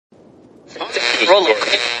Acting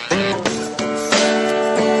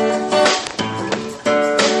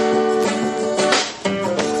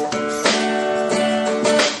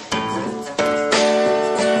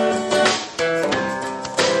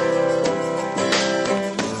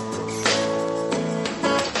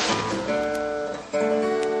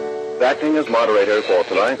as moderator for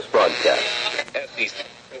tonight's broadcast.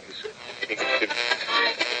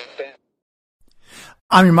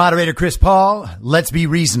 I'm your moderator, Chris Paul. Let's be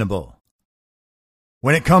reasonable.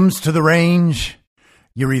 When it comes to the range,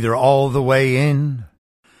 you're either all the way in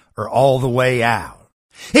or all the way out.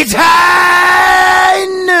 It's high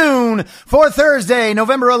noon for Thursday,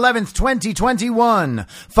 November 11th, 2021.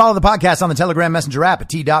 Follow the podcast on the Telegram Messenger app at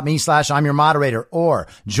t.me/I'm your moderator, or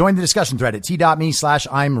join the discussion thread at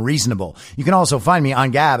t.me/I'm reasonable. You can also find me on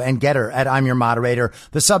Gab and Getter at I'm your moderator.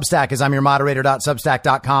 The Substack is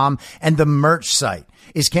imyourmoderator.substack.com, and the merch site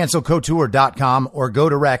is cancelcouture.com, or go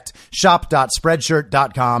direct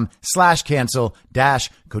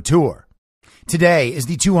shop.spreadshirt.com/cancel-couture. Today is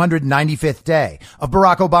the 295th day of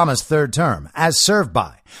Barack Obama's third term, as served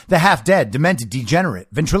by the half-dead, demented, degenerate,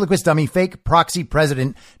 ventriloquist dummy, fake proxy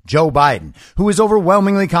president Joe Biden, who is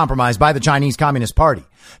overwhelmingly compromised by the Chinese Communist Party,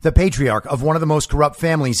 the patriarch of one of the most corrupt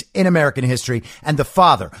families in American history, and the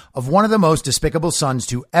father of one of the most despicable sons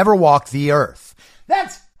to ever walk the earth.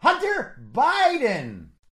 That's Hunter Biden.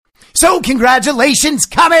 So congratulations,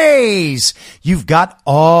 commies! You've got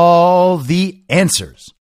all the answers,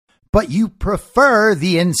 but you prefer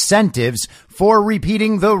the incentives for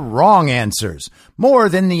repeating the wrong answers more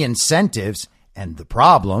than the incentives and the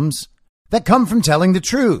problems that come from telling the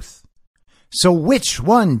truth. So which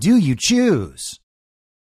one do you choose?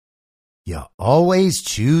 You always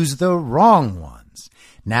choose the wrong ones.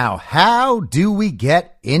 Now, how do we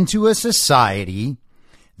get into a society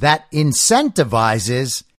that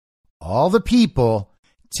incentivizes all the people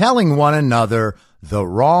telling one another the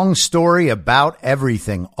wrong story about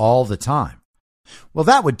everything all the time? Well,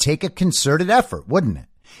 that would take a concerted effort, wouldn't it?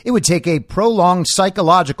 It would take a prolonged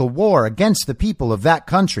psychological war against the people of that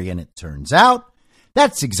country. And it turns out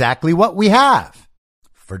that's exactly what we have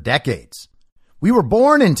for decades. We were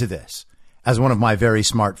born into this, as one of my very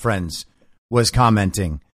smart friends was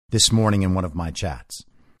commenting this morning in one of my chats.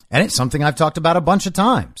 And it's something I've talked about a bunch of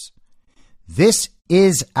times. This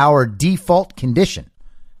is our default condition.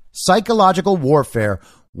 Psychological warfare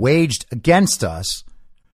waged against us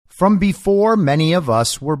from before many of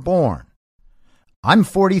us were born. I'm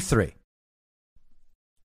 43.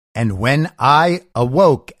 And when I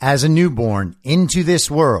awoke as a newborn into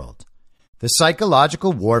this world, the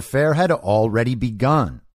psychological warfare had already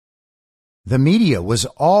begun. The media was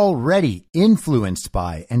already influenced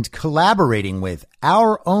by and collaborating with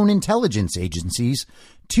our own intelligence agencies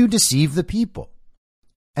to deceive the people.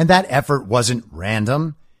 And that effort wasn't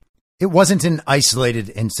random. It wasn't an isolated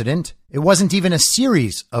incident. It wasn't even a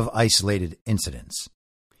series of isolated incidents.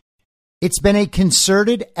 It's been a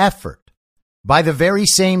concerted effort by the very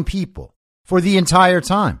same people for the entire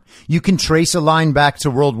time. You can trace a line back to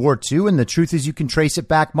World War II, and the truth is you can trace it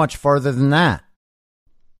back much farther than that.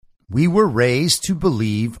 We were raised to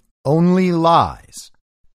believe only lies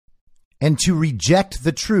and to reject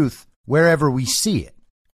the truth wherever we see it.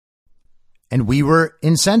 And we were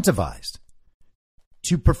incentivized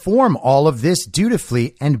to perform all of this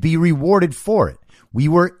dutifully and be rewarded for it. We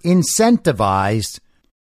were incentivized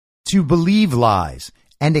to believe lies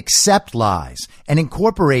and accept lies and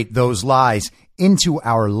incorporate those lies into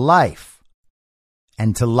our life,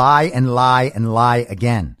 and to lie and lie and lie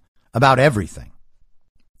again about everything.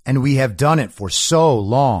 And we have done it for so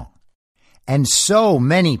long. And so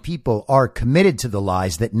many people are committed to the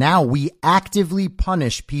lies that now we actively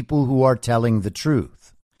punish people who are telling the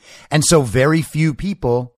truth. And so very few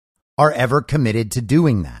people are ever committed to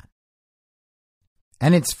doing that.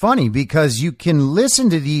 And it's funny because you can listen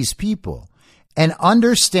to these people and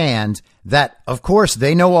understand that, of course,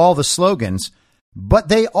 they know all the slogans, but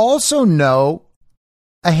they also know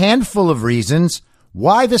a handful of reasons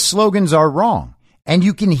why the slogans are wrong. And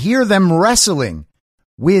you can hear them wrestling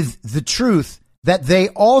with the truth that they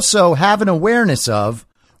also have an awareness of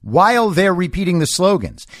while they're repeating the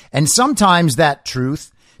slogans. And sometimes that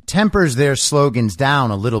truth tempers their slogans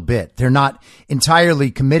down a little bit. They're not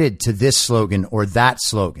entirely committed to this slogan or that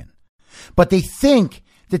slogan, but they think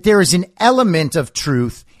that there is an element of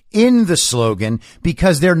truth in the slogan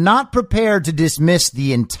because they're not prepared to dismiss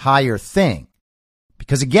the entire thing.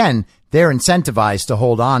 Because again, they're incentivized to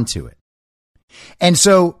hold on to it. And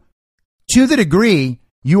so to the degree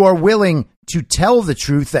you are willing to tell the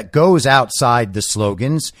truth that goes outside the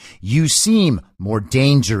slogans, you seem more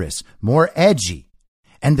dangerous, more edgy.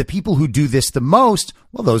 And the people who do this the most,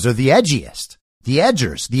 well, those are the edgiest, the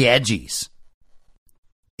edgers, the edgies.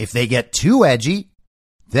 If they get too edgy,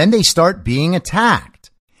 then they start being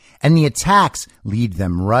attacked. And the attacks lead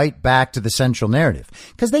them right back to the central narrative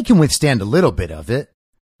because they can withstand a little bit of it,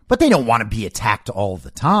 but they don't want to be attacked all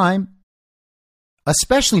the time,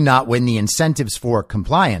 especially not when the incentives for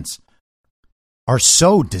compliance are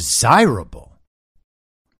so desirable.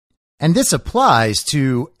 And this applies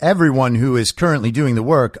to everyone who is currently doing the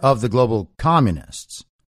work of the global communists.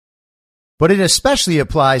 But it especially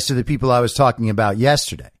applies to the people I was talking about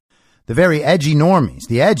yesterday. The very edgy normies,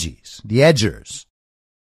 the edgies, the edgers,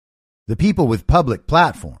 the people with public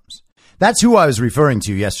platforms. That's who I was referring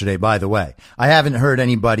to yesterday, by the way. I haven't heard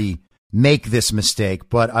anybody make this mistake,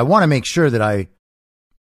 but I want to make sure that I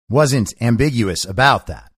wasn't ambiguous about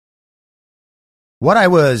that. What I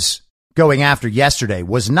was going after yesterday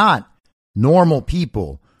was not normal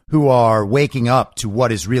people who are waking up to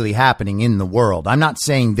what is really happening in the world. I'm not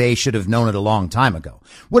saying they should have known it a long time ago.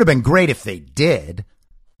 Would have been great if they did,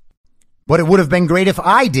 but it would have been great if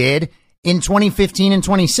I did in 2015 and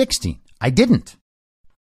 2016. I didn't.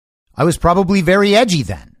 I was probably very edgy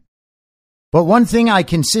then. But one thing I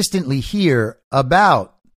consistently hear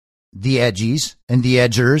about the edgies and the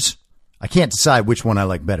edgers, I can't decide which one I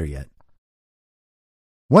like better yet.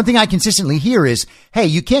 One thing I consistently hear is, hey,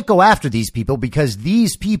 you can't go after these people because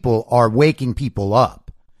these people are waking people up.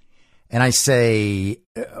 And I say,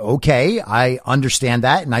 okay, I understand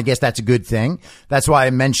that. And I guess that's a good thing. That's why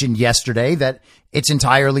I mentioned yesterday that it's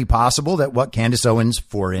entirely possible that what Candace Owens,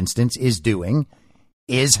 for instance, is doing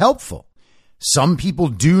is helpful. Some people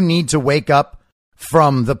do need to wake up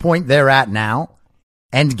from the point they're at now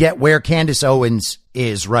and get where Candace Owens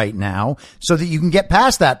is right now so that you can get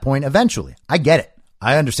past that point eventually. I get it.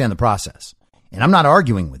 I understand the process, and I'm not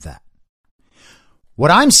arguing with that. What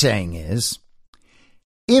I'm saying is,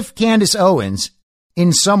 if Candace Owens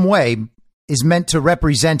in some way is meant to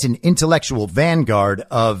represent an intellectual vanguard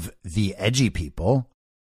of the edgy people,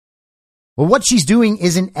 well, what she's doing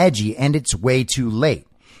isn't edgy, and it's way too late.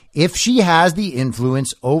 If she has the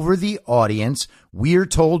influence over the audience we're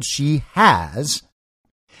told she has,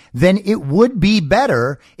 then it would be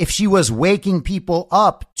better if she was waking people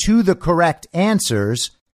up to the correct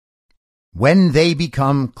answers when they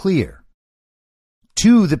become clear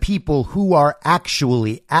to the people who are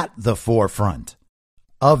actually at the forefront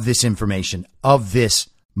of this information, of this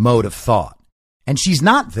mode of thought. And she's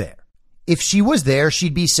not there. If she was there,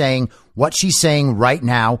 she'd be saying what she's saying right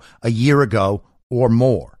now, a year ago or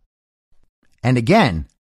more. And again,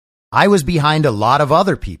 I was behind a lot of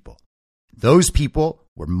other people. Those people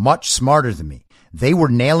were much smarter than me. They were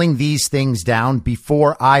nailing these things down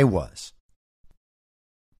before I was.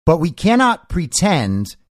 But we cannot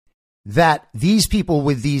pretend that these people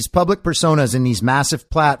with these public personas and these massive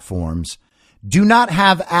platforms do not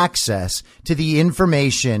have access to the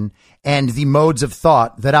information and the modes of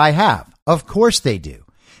thought that I have. Of course they do.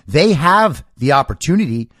 They have the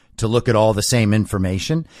opportunity to look at all the same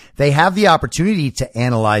information. They have the opportunity to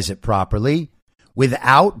analyze it properly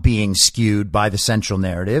without being skewed by the central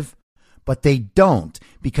narrative, but they don't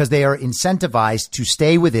because they are incentivized to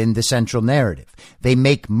stay within the central narrative. They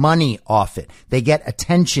make money off it. They get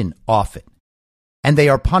attention off it. And they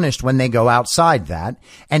are punished when they go outside that,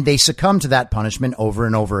 and they succumb to that punishment over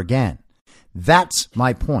and over again. That's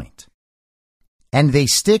my point. And they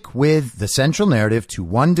stick with the central narrative to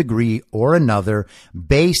one degree or another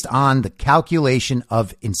based on the calculation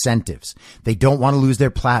of incentives. They don't want to lose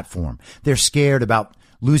their platform. They're scared about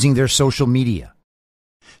losing their social media.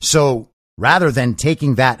 So rather than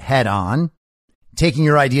taking that head on, taking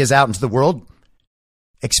your ideas out into the world,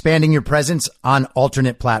 expanding your presence on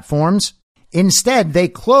alternate platforms, instead they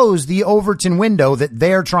close the Overton window that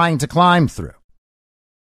they're trying to climb through.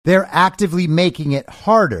 They're actively making it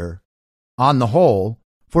harder on the whole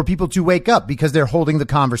for people to wake up because they're holding the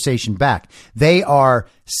conversation back. They are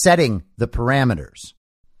setting the parameters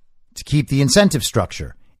to keep the incentive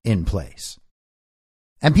structure in place.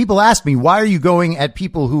 And people ask me, why are you going at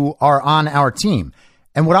people who are on our team?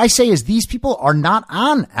 And what I say is these people are not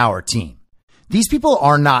on our team. These people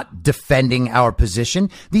are not defending our position.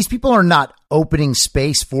 These people are not opening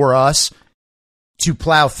space for us to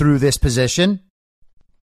plow through this position.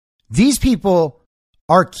 These people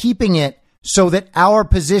are keeping it so that our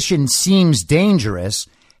position seems dangerous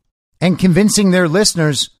and convincing their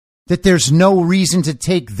listeners that there's no reason to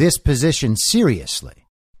take this position seriously.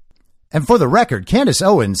 And for the record, Candace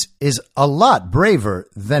Owens is a lot braver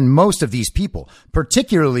than most of these people,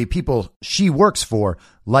 particularly people she works for,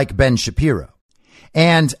 like Ben Shapiro.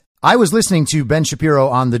 And I was listening to Ben Shapiro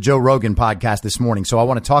on the Joe Rogan podcast this morning, so I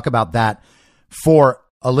want to talk about that for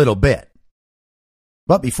a little bit.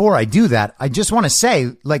 But before I do that, I just want to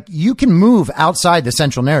say, like, you can move outside the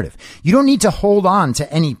central narrative. You don't need to hold on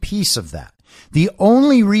to any piece of that. The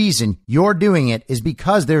only reason you're doing it is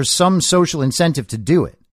because there's some social incentive to do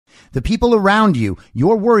it. The people around you,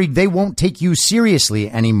 you're worried they won't take you seriously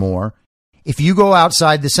anymore if you go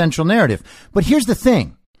outside the central narrative. But here's the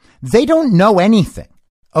thing. They don't know anything,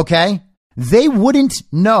 okay? They wouldn't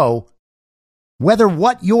know whether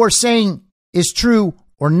what you're saying is true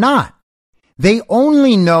or not. They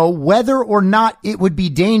only know whether or not it would be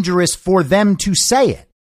dangerous for them to say it.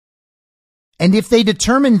 And if they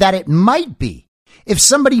determine that it might be, if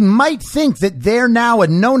somebody might think that they're now a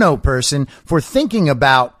no-no person for thinking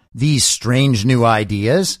about these strange new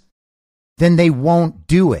ideas, then they won't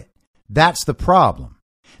do it. That's the problem.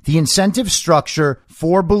 The incentive structure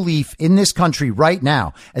for belief in this country right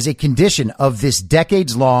now as a condition of this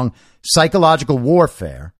decades-long psychological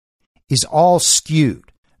warfare is all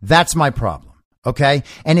skewed. That's my problem. Okay.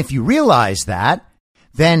 And if you realize that,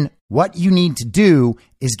 then what you need to do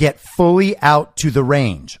is get fully out to the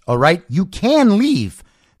range. All right. You can leave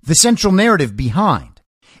the central narrative behind.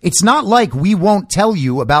 It's not like we won't tell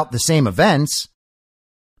you about the same events.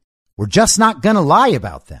 We're just not going to lie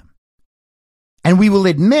about them. And we will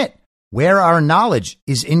admit where our knowledge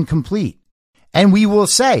is incomplete. And we will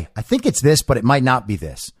say, I think it's this, but it might not be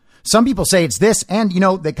this. Some people say it's this. And,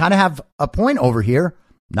 they kind of have a point over here.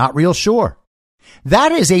 Not real sure.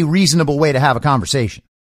 That is a reasonable way to have a conversation.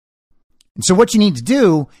 And so what you need to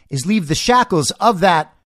do is leave the shackles of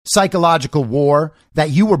that psychological war that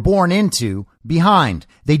you were born into behind.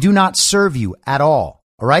 They do not serve you at all.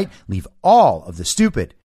 All right? Leave all of the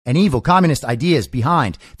stupid and evil communist ideas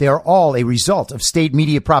behind. They are all a result of state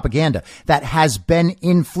media propaganda that has been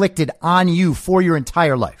inflicted on you for your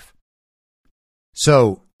entire life.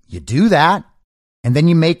 So you do that. And then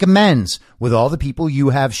you make amends with all the people you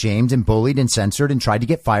have shamed and bullied and censored and tried to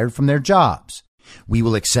get fired from their jobs. We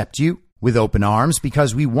will accept you with open arms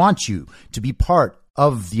because we want you to be part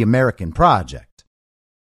of the American project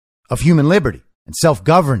of human liberty and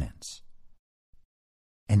self-governance.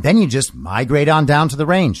 And then you just migrate on down to the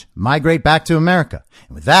range, migrate back to America.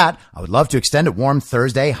 And with that, I would love to extend a warm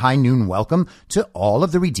Thursday high noon welcome to all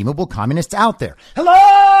of the redeemable communists out there.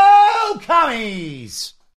 Hello,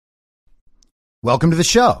 commies! Welcome to the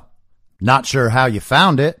show. Not sure how you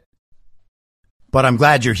found it, but I'm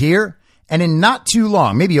glad you're here. And in not too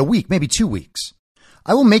long, maybe a week, maybe 2 weeks,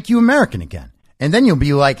 I will make you American again. And then you'll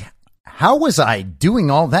be like, how was I doing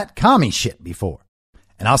all that commie shit before?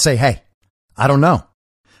 And I'll say, hey, I don't know.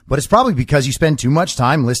 But it's probably because you spend too much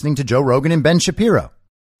time listening to Joe Rogan and Ben Shapiro.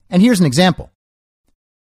 And here's an example.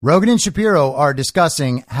 Rogan and Shapiro are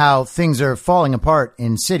discussing how things are falling apart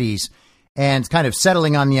in cities and kind of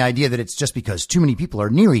settling on the idea that it's just because too many people are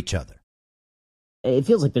near each other. It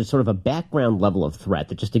feels like there's sort of a background level of threat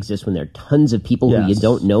that just exists when there are tons of people who you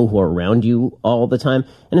don't know who are around you all the time.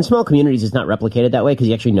 And in small communities, it's not replicated that way because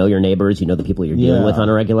you actually know your neighbors, you know the people you're dealing with on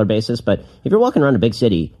a regular basis. But if you're walking around a big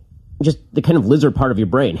city, just the kind of lizard part of your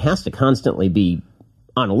brain has to constantly be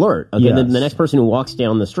on alert. Okay, the next person who walks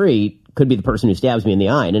down the street could be the person who stabs me in the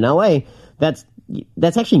eye. And in LA, that's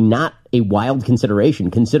actually not a wild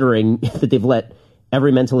consideration, considering that they've let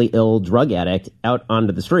every mentally ill drug addict out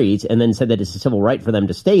onto the streets and then said that it's a civil right for them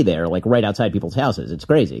to stay there, like right outside people's houses. It's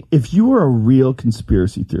crazy. If you were a real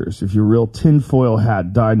conspiracy theorist, if you're a real tinfoil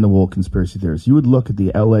hat, dyed-in-the-wool conspiracy theorist, you would look at the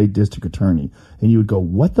L.A. district attorney and you would go,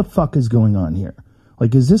 what the fuck is going on here?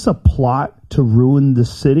 Like, is this a plot to ruin the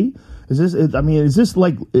city? Is this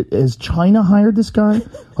like, has China hired this guy?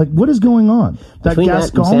 Like, what is going on? Between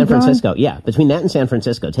that and San Francisco, between that and San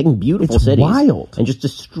Francisco, taking beautiful cities wild. And just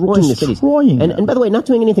destroying the cities. And by the way, not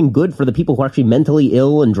doing anything good for the people who are actually mentally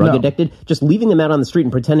ill and drug addicted, just leaving them out on the street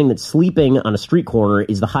and pretending that sleeping on a street corner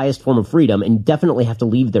is the highest form of freedom, and definitely have to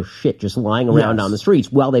leave their shit just lying around on the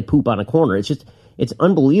streets while they poop on a corner. It's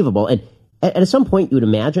unbelievable. And at some point, you would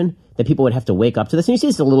imagine that people would have to wake up to this. And you see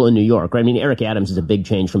this a little in New York, right? I mean, Eric Adams is a big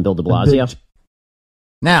change from Bill de Blasio.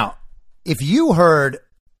 Now, if you heard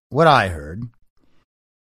what I heard,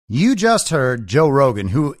 you just heard Joe Rogan,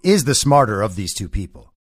 who is the smarter of these two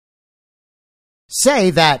people, say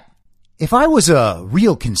that if I was a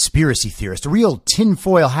real conspiracy theorist, a real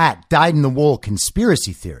tinfoil hat, dyed-in-the-wool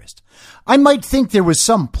conspiracy theorist, I might think there was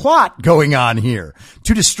some plot going on here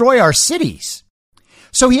to destroy our cities.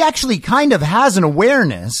 So he actually kind of has an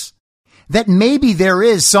awareness that maybe there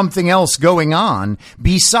is something else going on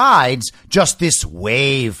besides just this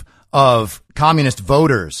wave of communist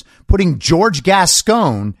voters putting George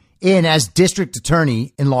Gascon in as district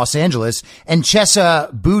attorney in Los Angeles and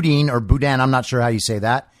Chesa Boudin, I'm not sure how you say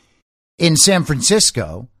that, in San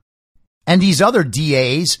Francisco. and these other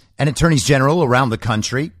DAs and attorneys general around the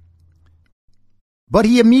country. But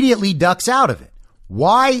he immediately ducks out of it.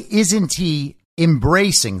 Why isn't he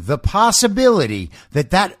embracing the possibility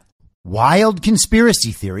that that wild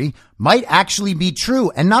conspiracy theory might actually be true,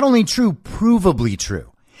 and not only true, provably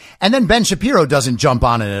true? And then Ben Shapiro doesn't jump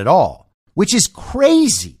on it at all, which is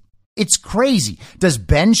crazy. It's crazy. Does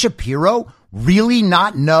Ben Shapiro really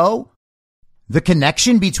not know the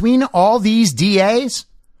connection between all these DAs,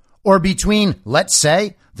 or between, let's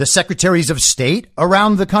say, the secretaries of state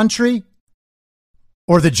around the country,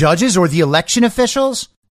 or the judges, or the election officials?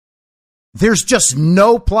 There's just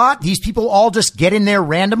no plot. These people all just get in there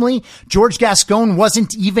randomly. George Gascon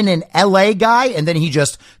wasn't even an LA guy, and then he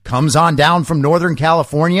just comes on down from Northern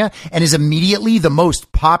California and is immediately the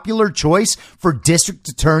most popular choice for district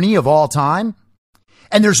attorney of all time.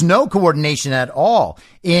 And there's no coordination at all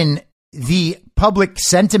in the public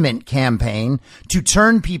sentiment campaign to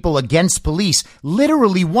turn people against police.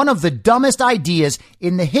 Literally one of the dumbest ideas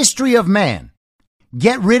in the history of man.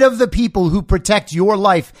 Get rid of the people who protect your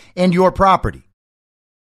life and your property.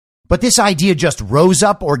 But this idea just rose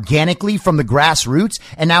up organically from the grassroots,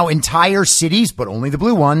 and now entire cities, but only the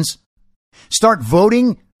blue ones, start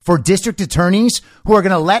voting for district attorneys who are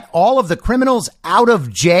going to let all of the criminals out of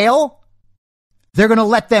jail. They're going to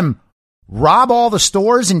let them rob all the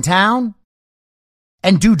stores in town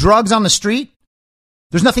and do drugs on the street.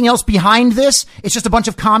 There's nothing else behind this. It's just a bunch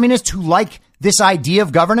of communists who like this idea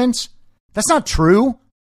of governance. That's not true.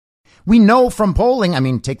 We know from polling, I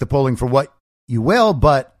mean, take the polling for what you will,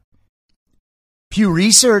 but Pew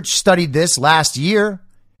Research studied this last year,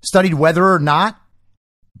 studied whether or not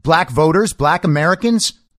black voters, black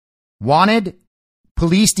Americans wanted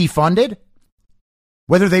police defunded,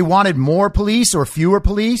 whether they wanted more police or fewer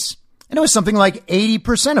police. And it was something like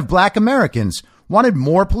 80% of black Americans wanted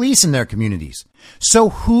more police in their communities. So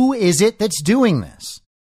who is it that's doing this?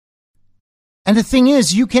 And the thing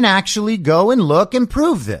is, you can actually go and look and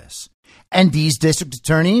prove this. And these district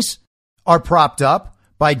attorneys are propped up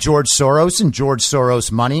by George Soros and George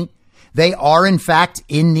Soros money. They are, in fact,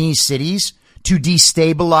 in these cities to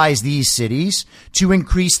destabilize these cities, to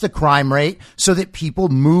increase the crime rate so that people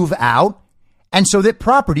move out and so that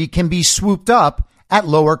property can be swooped up at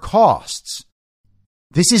lower costs.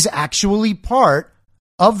 This is actually part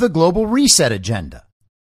of the global reset agenda.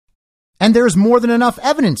 And there's more than enough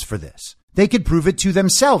evidence for this. They could prove it to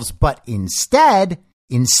themselves, but instead,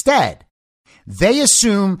 they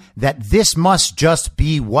assume that this must just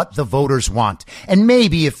be what the voters want. And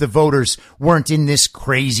maybe if the voters weren't in this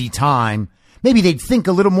crazy time, maybe they'd think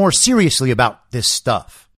a little more seriously about this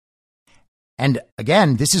stuff. And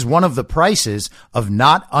again, this is one of the prices of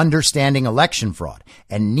not understanding election fraud.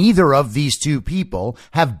 And neither of these two people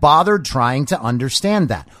have bothered trying to understand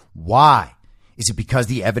that. Why? Is it because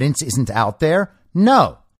the evidence isn't out there?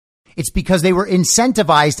 No. It's because they were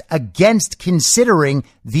incentivized against considering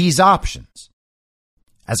these options.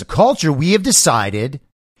 As a culture, we have decided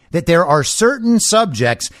that there are certain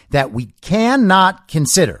subjects that we cannot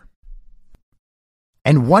consider.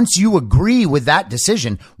 And once you agree with that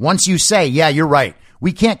decision, once you say, yeah, you're right,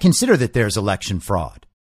 we can't consider that there's election fraud,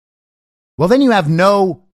 well, then you have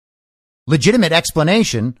no legitimate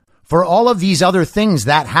explanation for all of these other things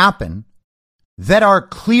that happen that are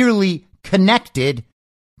clearly connected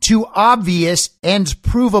to obvious and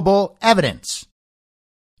provable evidence.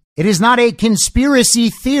 It is not a conspiracy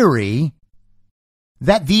theory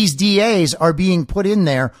that these DAs are being put in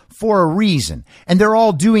there for a reason. And they're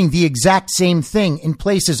all doing the exact same thing in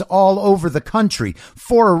places all over the country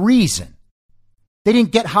for a reason. They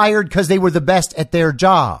didn't get hired because they were the best at their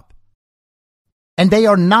job. And they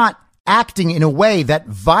are not acting in a way that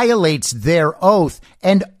violates their oath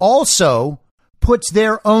and also puts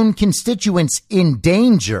their own constituents in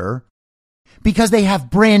danger because they have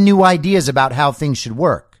brand new ideas about how things should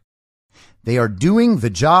work. They are doing the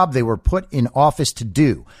job they were put in office to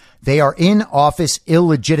do. They are in office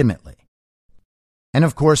illegitimately. And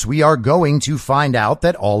of course, we are going to find out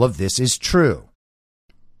that all of this is true.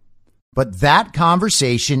 But that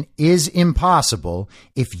conversation is impossible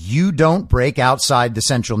if you don't break outside the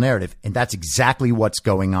central narrative. And that's exactly what's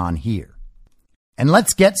going on here. And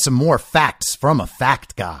let's get some more facts from a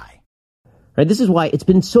fact guy. Right. This is why it's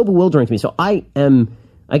been so bewildering to me. So I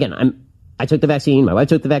took the vaccine. My wife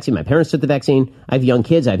took the vaccine. My parents took the vaccine. I have young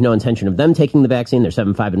kids. I have no intention of them taking the vaccine. They're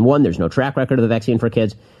 7, 5, and 1. There's no track record of the vaccine for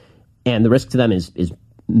kids. And the risk to them is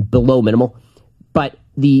below minimal. But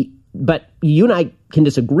you and I can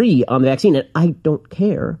disagree on the vaccine, and I don't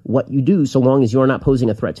care what you do so long as you're not posing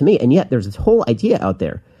a threat to me. And yet there's this whole idea out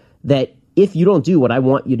there that if you don't do what I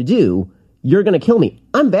want you to do, you're going to kill me.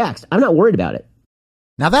 I'm vaxxed. I'm not worried about it.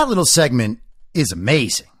 Now that little segment is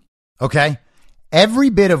amazing. Okay? Every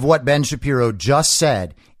bit of what Ben Shapiro just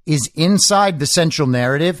said is inside the central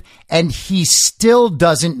narrative, and he still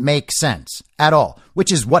doesn't make sense at all,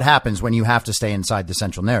 which is what happens when you have to stay inside the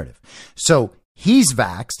central narrative. So he's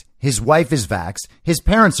vaxxed, his wife is vaxxed, his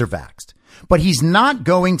parents are vaxxed, but he's not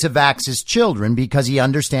going to vax his children because he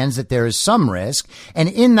understands that there is some risk. And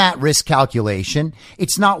in that risk calculation,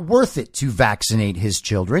 it's not worth it to vaccinate his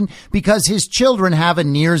children because his children have a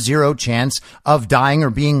near zero chance of dying or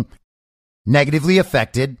being negatively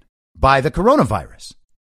affected by the coronavirus.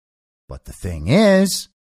 But the thing is,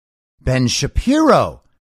 Ben Shapiro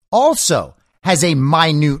also has a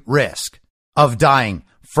minute risk of dying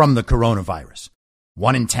from the coronavirus.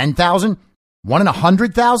 1 in 10,000? 1 in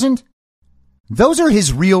 100,000? Those are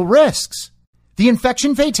his real risks. The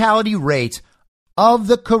infection fatality rate of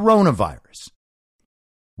the coronavirus.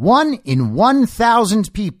 1 in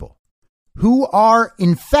 1,000 people who are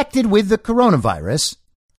infected with the coronavirus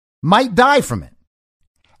might die from it.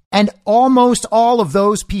 And almost all of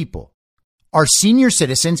those people are senior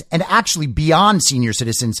citizens, and actually beyond senior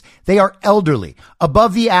citizens, they are elderly,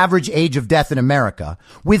 above the average age of death in America,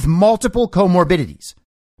 with multiple comorbidities.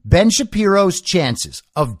 Ben Shapiro's chances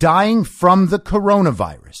of dying from the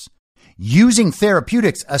coronavirus, using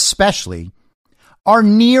therapeutics especially, are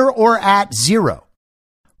near or at zero.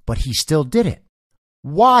 But he still did it.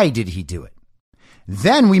 Why did he do it?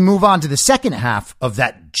 Then we move on to the second half of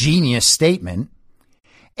that genius statement,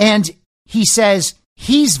 and he says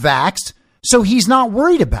he's vaxxed, so he's not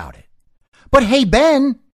worried about it. But hey,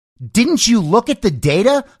 Ben, didn't you look at the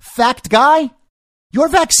data, fact guy? Your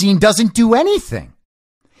vaccine doesn't do anything.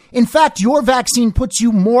 In fact, your vaccine puts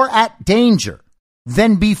you more at danger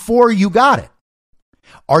than before you got it.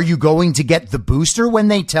 Are you going to get the booster when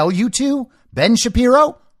they tell you to, Ben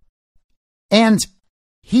Shapiro? And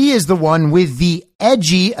he is the one with the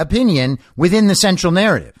edgy opinion within the central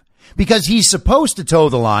narrative, because he's supposed to toe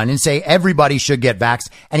the line and say everybody should get vaxxed.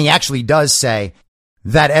 And he actually does say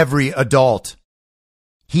that every adult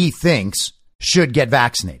he thinks should get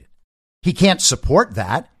vaccinated. He can't support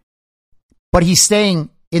that, but he's staying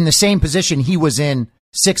in the same position he was in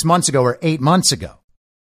 6 months ago or 8 months ago.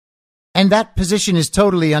 And that position is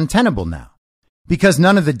totally untenable now because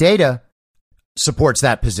none of the data supports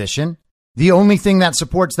that position. The only thing that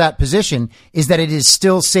supports that position is that it is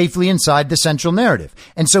still safely inside the central narrative.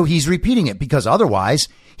 And so he's repeating it because otherwise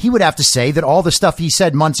he would have to say that all the stuff he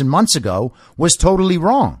said months and months ago was totally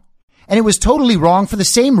wrong. And it was totally wrong for the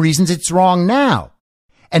same reasons it's wrong now.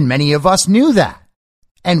 And many of us knew that.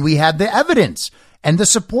 And we had the evidence and the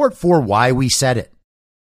support for why we said it.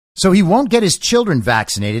 So he won't get his children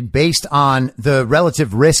vaccinated based on the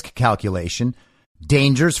relative risk calculation,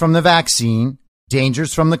 dangers from the vaccine,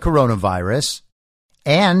 dangers from the coronavirus,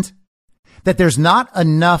 and that there's not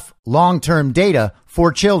enough long-term data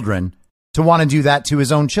for children to want to do that to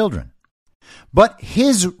his own children. But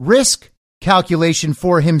his risk calculation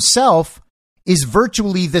for himself is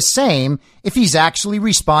virtually the same if he's actually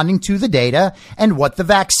responding to the data and what the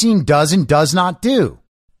vaccine does and does not do.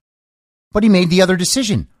 But he made the other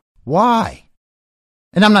decision. Why?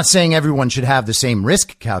 And I'm not saying everyone should have the same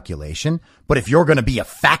risk calculation, but if you're going to be a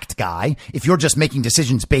fact guy, if you're just making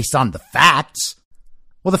decisions based on the facts,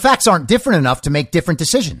 well, the facts aren't different enough to make different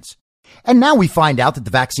decisions. And now we find out that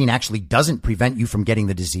the vaccine actually doesn't prevent you from getting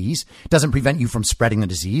the disease, doesn't prevent you from spreading the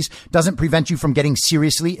disease, doesn't prevent you from getting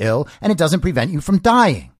seriously ill, and it doesn't prevent you from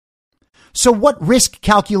dying. So what risk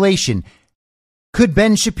calculation could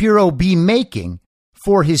Ben Shapiro be making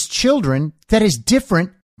for his children that is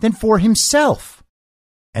different than for himself?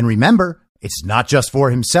 And remember, it's not just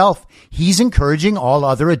for himself. He's encouraging all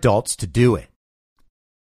other adults to do it.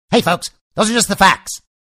 Hey, folks, those are just the facts.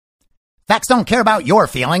 Facts don't care about your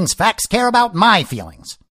feelings. Facts care about my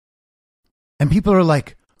feelings. And people are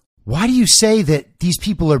like, why do you say that these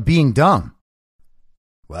people are being dumb?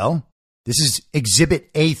 Well, this is Exhibit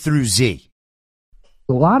A through Z.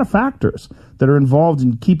 A lot of factors that are involved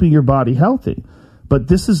in keeping your body healthy. But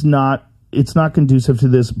this is not, it's not conducive to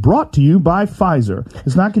this, brought to you by Pfizer.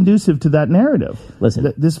 It's not conducive to that narrative.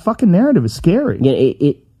 Listen, this fucking narrative is scary.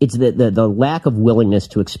 Yeah, it's the lack of willingness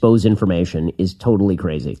to expose information is totally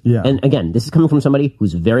crazy. Yeah. And again, this is coming from somebody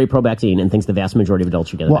who's very pro-vaccine and thinks the vast majority of adults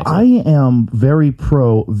should get a vaccine. I am very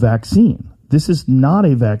pro-vaccine. This is not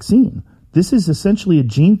a vaccine. This is essentially a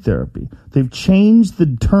gene therapy. They've changed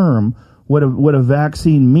the term what a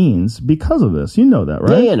vaccine means because of this. You know that,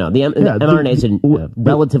 right? Yeah, no. The mRNA is a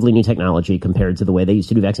relatively new technology compared to the way they used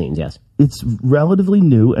to do vaccines, yes. It's relatively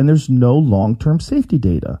new, and there's no long-term safety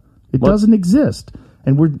data. It doesn't exist.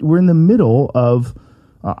 And we're in the middle of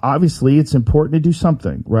Obviously, it's important to do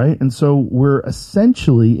something, right? And so we're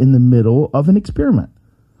essentially in the middle of an experiment.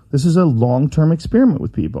 This is a long-term experiment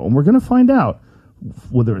with people, and we're going to find out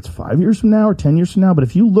whether it's 5 years from now or 10 years from now. But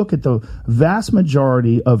if you look at the vast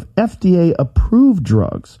majority of FDA-approved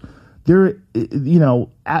drugs,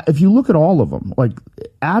 if you look at all of them, like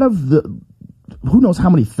out of the, who knows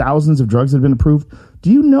how many thousands of drugs that have been approved,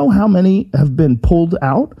 do you know how many have been pulled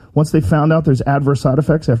out once they found out there's adverse side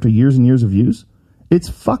effects after years and years of use? It's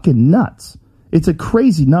fucking nuts. It's a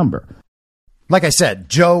crazy number. Like I said,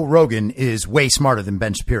 Joe Rogan is way smarter than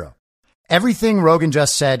Ben Shapiro. Everything Rogan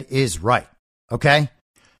just said is right, okay?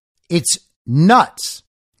 It's nuts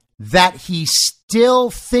that he still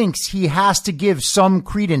thinks he has to give some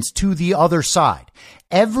credence to the other side.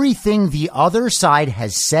 Everything the other side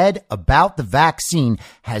has said about the vaccine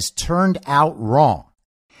has turned out wrong.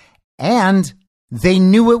 And they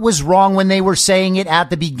knew it was wrong when they were saying it at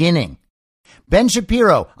the beginning. Ben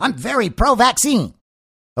Shapiro, I'm very pro-vaccine.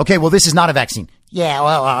 Okay, well, this is not a vaccine. Yeah,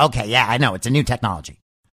 well, okay, yeah, I know. It's a new technology.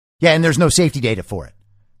 Yeah, and there's no safety data for it.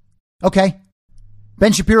 Okay.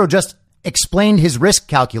 Ben Shapiro just explained his risk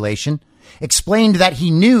calculation, explained that he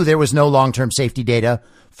knew there was no long-term safety data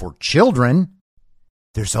for children.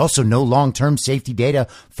 There's also no long-term safety data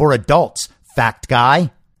for adults. Fact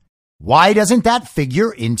guy. Why doesn't that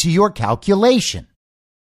figure into your calculation?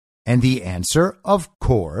 And the answer, of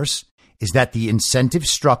course, is that the incentive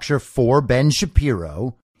structure for Ben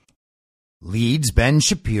Shapiro leads Ben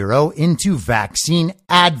Shapiro into vaccine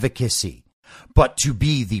advocacy. But to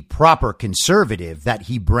be the proper conservative that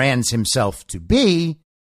he brands himself to be,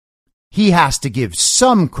 he has to give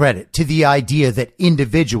some credit to the idea that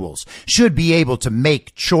individuals should be able to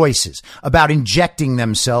make choices about injecting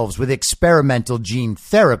themselves with experimental gene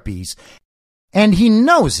therapies. And he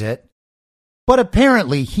knows it, but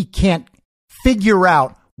apparently he can't figure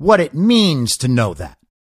out what it means to know that.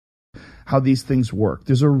 How these things work.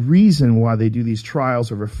 There's a reason why they do these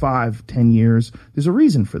trials over 5-10 years. There's a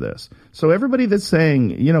reason for this. So everybody that's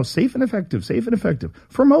saying, safe and effective,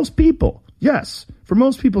 for most people, yes, for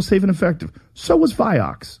most people, safe and effective. So was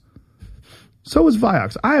Vioxx.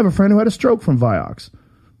 I have a friend who had a stroke from Vioxx,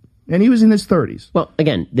 and he was in his 30s. Well,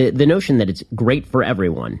 again, the notion that it's great for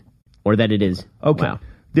everyone, or that it is, okay. Wow.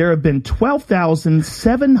 There have been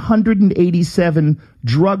 12,787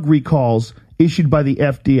 drug recalls issued by the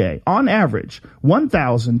FDA. On average,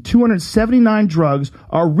 1,279 drugs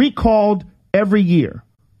are recalled every year.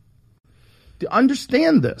 To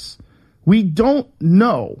understand this, we don't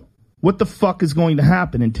know what the fuck is going to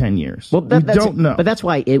happen in 10 years. Well, we don't know. But that's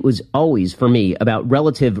why it was always, for me, about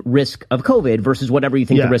relative risk of COVID versus whatever you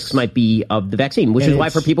think the risks might be of the vaccine, which is why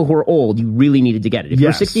for people who are old, you really needed to get it. If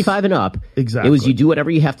you're 65 and up, exactly. It was you do whatever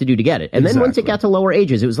you have to do to get it. And then once it got to lower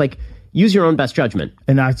ages, it was like, use your own best judgment.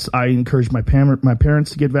 And I encourage my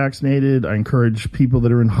parents to get vaccinated. I encourage people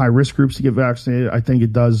that are in high risk groups to get vaccinated. I think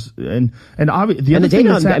it does. And obviously, the data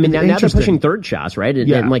on, now they're pushing third shots, right?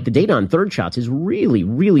 And like the data on third shots is really,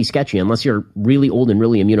 really sketchy unless you're really old and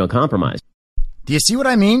really immunocompromised. Do you see what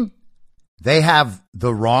I mean? They have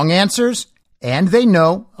the wrong answers and they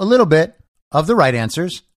know a little bit of the right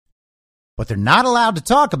answers, but they're not allowed to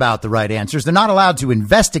talk about the right answers. They're not allowed to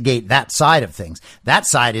investigate that side of things. That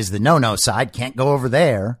side is the no-no side. Can't go over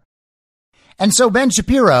there. And so Ben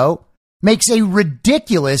Shapiro makes a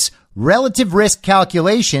ridiculous relative risk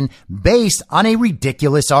calculation based on a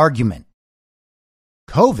ridiculous argument.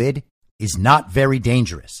 COVID is not very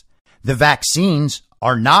dangerous. The vaccines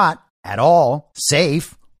are not at all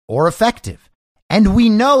safe or effective. And we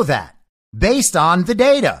know that based on the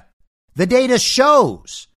data. The data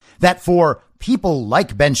shows that for people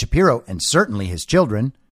like Ben Shapiro and certainly his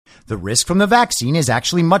children, the risk from the vaccine is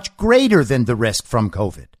actually much greater than the risk from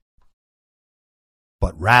COVID.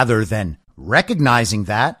 But rather than recognizing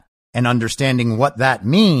that and understanding what that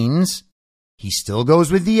means, he still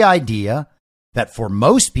goes with the idea that for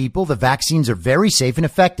most people, the vaccines are very safe and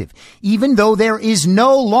effective, even though there is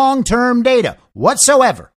no long-term data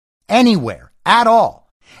whatsoever, anywhere, at all.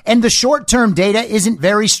 And the short-term data isn't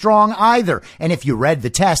very strong either. And if you read the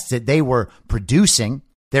tests that they were producing,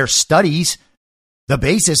 their studies, the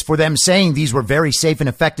basis for them saying these were very safe and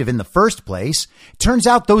effective in the first place, turns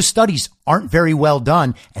out those studies aren't very well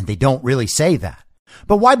done, and they don't really say that.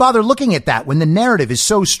 But why bother looking at that when the narrative is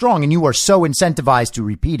so strong and you are so incentivized to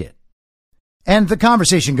repeat it? And the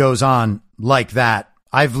conversation goes on like that.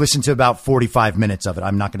 I've listened to about 45 minutes of it.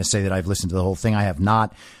 I'm not going to say that I've listened to the whole thing. I have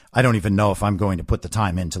not. I don't even know if I'm going to put the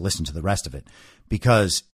time in to listen to the rest of it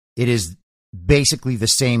because it is basically the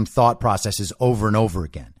same thought processes over and over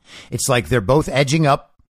again. It's like they're both edging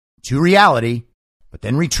up to reality, but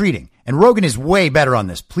then retreating And Rogan is way better on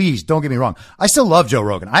this. Please don't get me wrong. I still love Joe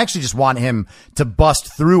Rogan. I actually just want him to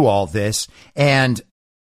bust through all this. And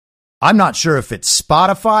I'm not sure if it's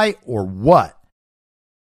Spotify or what,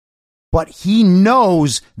 but he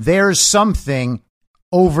knows there's something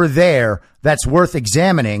over there that's worth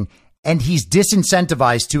examining, and he's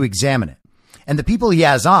disincentivized to examine it. And the people he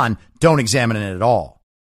has on don't examine it at all.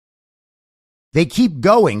 They keep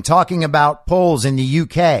going, talking about polls in the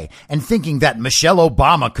UK and thinking that Michelle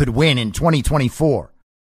Obama could win in 2024.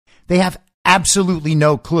 They have absolutely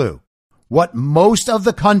no clue what most of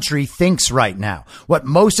the country thinks right now, what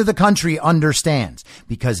most of the country understands,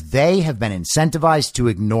 because they have been incentivized to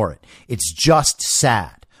ignore it. It's just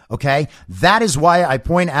sad, okay? That is why I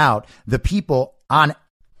point out the people on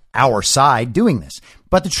our side doing this.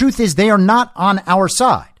 But the truth is they are not on our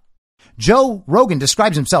side. Joe Rogan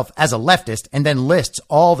describes himself as a leftist and then lists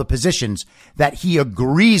all the positions that he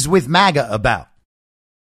agrees with MAGA about,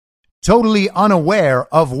 totally unaware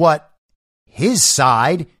of what his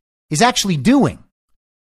side is actually doing.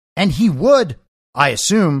 And he would, I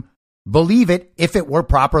assume, believe it if it were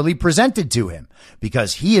properly presented to him,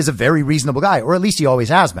 because he is a very reasonable guy, or at least he always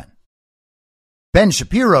has been. Ben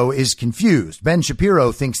Shapiro is confused. Ben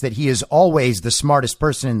Shapiro thinks that he is always the smartest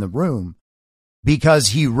person in the room because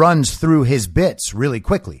he runs through his bits really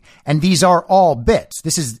quickly. And these are all bits.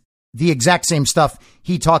 This is the exact same stuff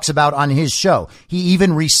he talks about on his show. He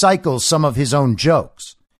even recycles some of his own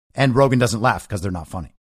jokes. And Rogan doesn't laugh because they're not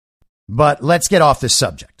funny. But let's get off this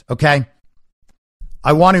subject, okay?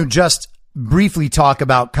 I want to just briefly talk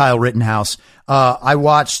about Kyle Rittenhouse. I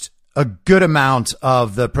watched a good amount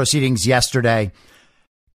of the proceedings yesterday.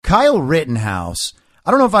 Kyle Rittenhouse, I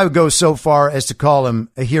don't know if I would go so far as to call him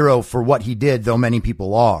a hero for what he did, though many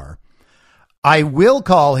people are. I will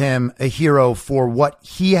call him a hero for what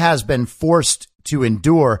he has been forced to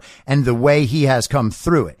endure and the way he has come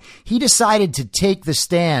through it. He decided to take the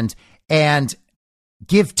stand and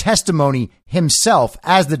give testimony himself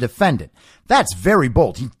as the defendant. That's very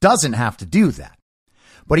bold. He doesn't have to do that.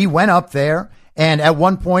 But he went up there, and at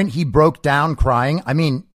one point he broke down crying. I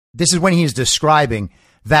mean, this is when he is describing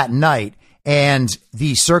that night and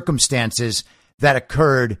the circumstances that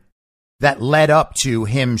occurred that led up to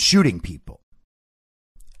him shooting people.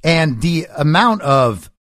 And the amount of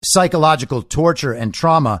psychological torture and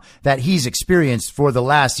trauma that he's experienced for the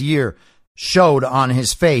last year showed on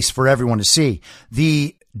his face for everyone to see.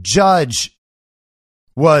 The judge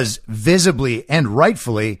was visibly and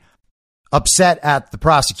rightfully upset at the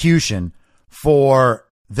prosecution for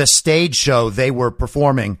the stage show they were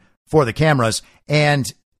performing for the cameras,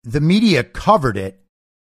 and the media covered it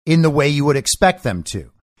in the way you would expect them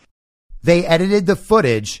to. They edited the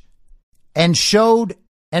footage and showed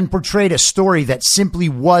and portrayed a story that simply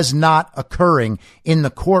was not occurring in the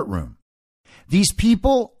courtroom. These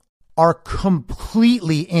people are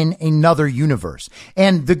completely in another universe.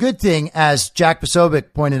 And the good thing, as Jack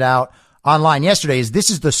Posobiec pointed out online yesterday, is this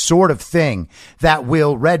is the sort of thing that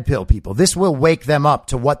will red pill people. This will wake them up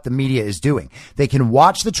to what the media is doing. They can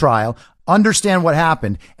watch the trial, understand what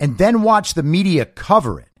happened, and then watch the media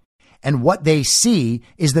cover it. And what they see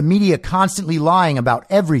is the media constantly lying about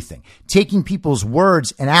everything, taking people's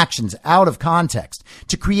words and actions out of context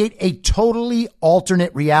to create a totally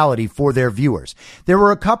alternate reality for their viewers. There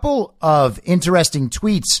were a couple of interesting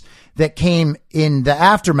tweets that came in the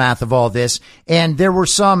aftermath of all this. And there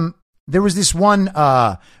was this one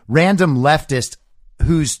random leftist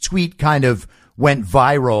whose tweet kind of went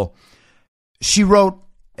viral. She wrote,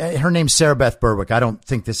 her name's Sarah Beth Berwick. I don't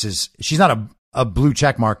think she's not a blue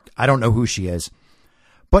check mark. I don't know who she is.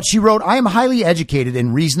 But she wrote, I am highly educated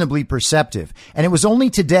and reasonably perceptive, and it was only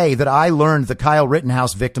today that I learned the Kyle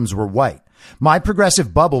Rittenhouse victims were white. My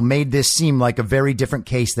progressive bubble made this seem like a very different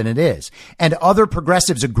case than it is, and other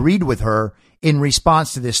progressives agreed with her in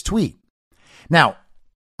response to this tweet. Now,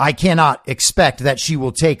 I cannot expect that she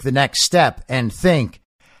will take the next step and think,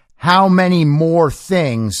 how many more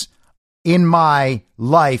things in my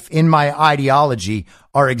life, in my ideology,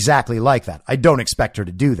 are exactly like that. I don't expect her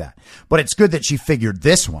to do that. But it's good that she figured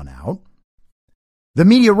this one out. The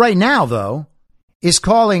media right now, though, is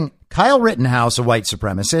calling Kyle Rittenhouse a white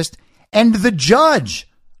supremacist and the judge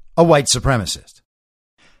a white supremacist.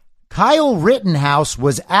 Kyle Rittenhouse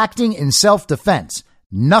was acting in self-defense.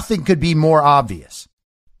 Nothing could be more obvious.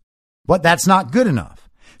 But that's not good enough.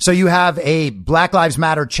 So you have a Black Lives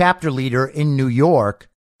Matter chapter leader in New York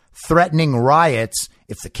threatening riots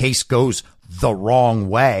if the case goes the wrong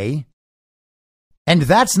way. And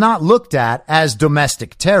that's not looked at as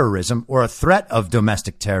domestic terrorism or a threat of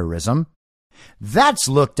domestic terrorism. That's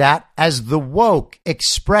looked at as the woke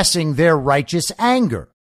expressing their righteous anger.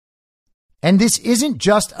 And this isn't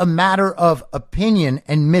just a matter of opinion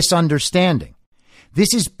and misunderstanding.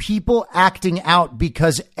 This is people acting out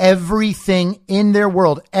because everything in their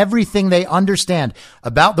world, everything they understand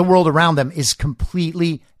about the world around them is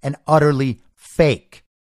completely and utterly fake.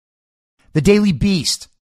 The Daily Beast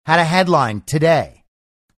had a headline today.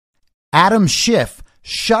 Adam Schiff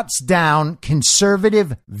shuts down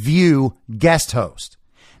Conservative View guest host.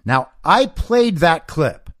 Now, I played that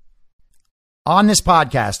clip on this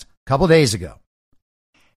podcast a couple days ago.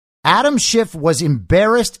 Adam Schiff was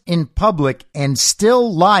embarrassed in public and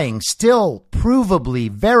still lying, still provably,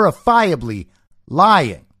 verifiably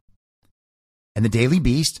lying. And the Daily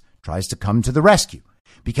Beast tries to come to the rescue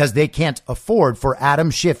because they can't afford for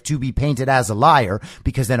Adam Schiff to be painted as a liar,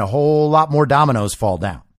 because then a whole lot more dominoes fall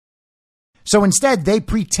down. So instead, they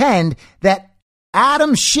pretend that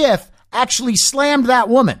Adam Schiff actually slammed that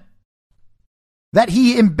woman, that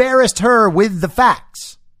he embarrassed her with the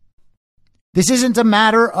facts. This isn't a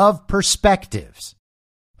matter of perspectives.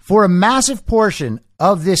 For a massive portion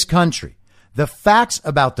of this country, the facts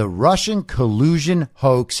about the Russian collusion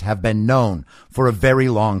hoax have been known for a very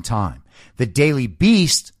long time. The Daily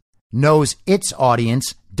Beast knows its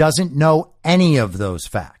audience doesn't know any of those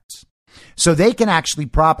facts. So they can actually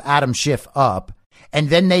prop Adam Schiff up, and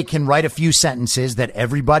then they can write a few sentences that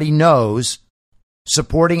everybody knows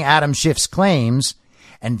supporting Adam Schiff's claims.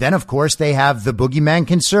 And then, of course, they have the boogeyman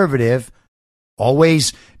conservative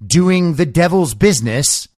always doing the devil's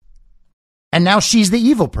business. And now she's the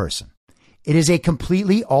evil person. It is a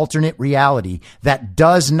completely alternate reality that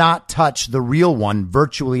does not touch the real one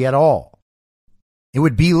virtually at all. It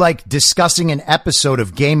would be like discussing an episode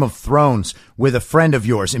of Game of Thrones with a friend of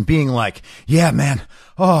yours and being like, yeah, man,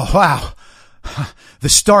 oh, wow. The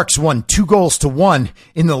Starks won 2-1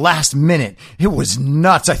 in the last minute. It was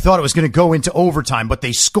nuts. I thought it was going to go into overtime, but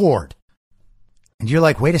they scored. And you're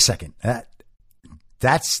like, wait a second.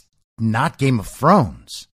 That's not Game of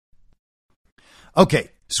Thrones.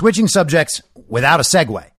 Okay, switching subjects without a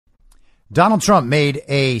segue. Donald Trump made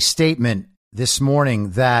a statement this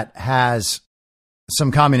morning that has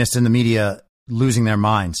some communists in the media losing their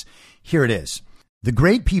minds. Here it is. The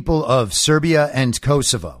great people of Serbia and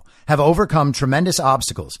Kosovo have overcome tremendous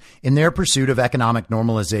obstacles in their pursuit of economic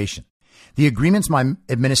normalization. The agreements my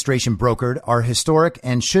administration brokered are historic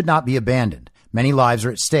and should not be abandoned. Many lives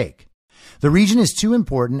are at stake. The region is too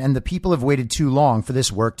important and the people have waited too long for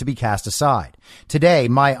this work to be cast aside. Today,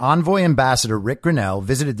 my envoy ambassador Rick Grinnell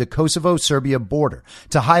visited the Kosovo-Serbia border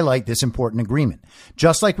to highlight this important agreement.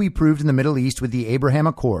 Just like we proved in the Middle East with the Abraham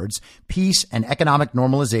Accords, peace and economic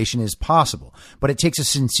normalization is possible, but it takes a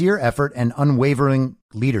sincere effort and unwavering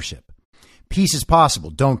leadership. Peace is possible.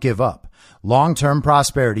 Don't give up. Long-term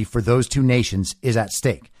prosperity for those two nations is at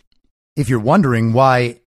stake. If you're wondering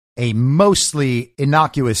why a mostly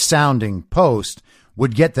innocuous sounding post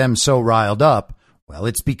would get them so riled up, well,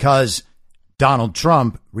 it's because Donald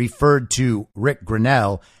Trump referred to Rick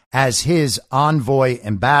Grinnell as his envoy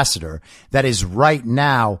ambassador that is right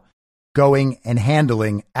now going and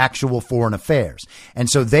handling actual foreign affairs. And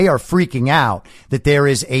so they are freaking out that there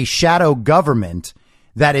is a shadow government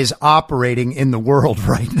that is operating in the world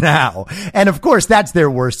right now. And of course, that's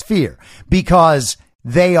their worst fear, because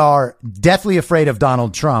they are deathly afraid of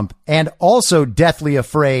Donald Trump and also deathly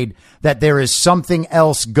afraid that there is something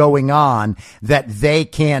else going on that they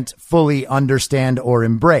can't fully understand or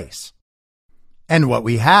embrace. And what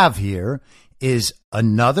we have here is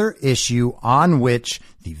another issue on which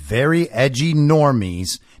the very edgy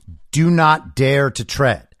normies do not dare to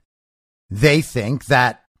tread. They think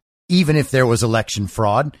that even if there was election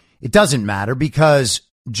fraud, it doesn't matter because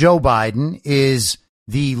Joe Biden is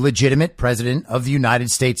the legitimate president of the United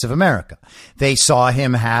States of America. They saw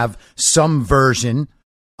him have some version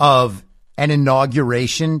of an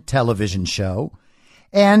inauguration television show,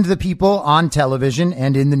 and the people on television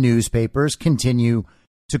and in the newspapers continue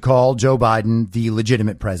to call Joe Biden the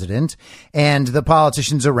legitimate president, and the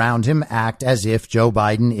politicians around him act as if Joe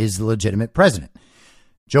Biden is the legitimate president.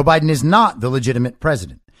 Joe Biden is not the legitimate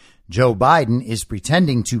president. Joe Biden is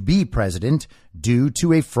pretending to be president due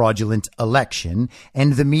to a fraudulent election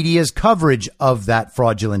and the media's coverage of that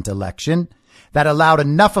fraudulent election that allowed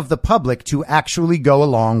enough of the public to actually go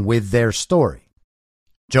along with their story.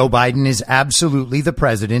 Joe Biden is absolutely the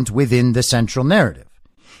president within the central narrative.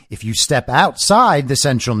 If you step outside the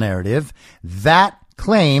central narrative, that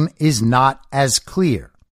claim is not as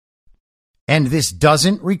clear. And this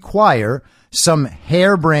doesn't require some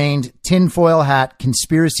harebrained tinfoil hat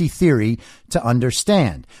conspiracy theory to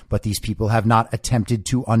understand. But these people have not attempted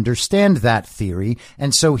to understand that theory.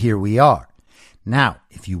 And so here we are. Now,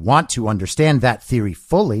 if you want to understand that theory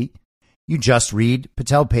fully, you just read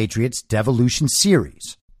Patel Patriot's Devolution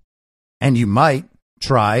series. And you might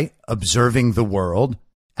try observing the world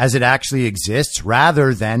as it actually exists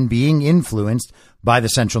rather than being influenced by the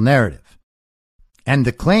central narrative. And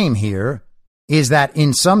the claim here is that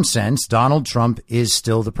in some sense, Donald Trump is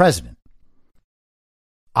still the president.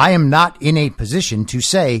 I am not in a position to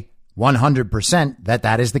say 100% that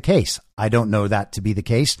that is the case. I don't know that to be the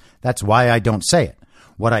case. That's why I don't say it.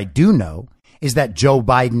 What I do know is that Joe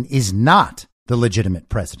Biden is not the legitimate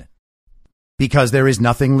president because there is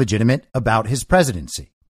nothing legitimate about his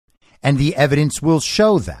presidency. And the evidence will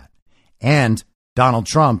show that. And Donald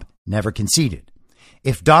Trump never conceded.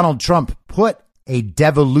 If Donald Trump put a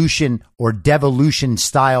devolution or devolution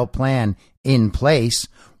style plan in place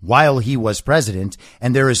while he was president,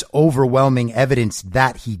 and there is overwhelming evidence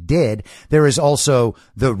that he did, there is also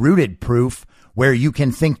the rooted proof where you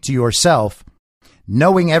can think to yourself,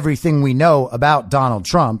 knowing everything we know about Donald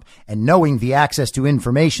Trump and knowing the access to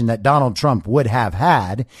information that Donald Trump would have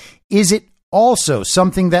had, is it also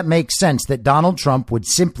something that makes sense that Donald Trump would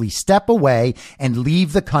simply step away and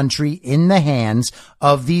leave the country in the hands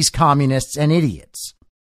of these communists and idiots?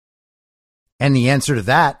 And the answer to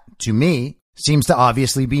that, to me, seems to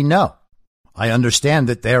obviously be no. I understand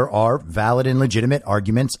that there are valid and legitimate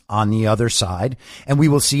arguments on the other side, and we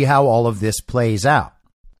will see how all of this plays out.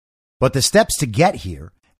 But the steps to get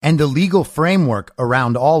here and the legal framework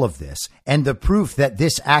around all of this and the proof that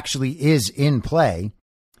this actually is in play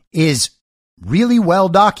is really well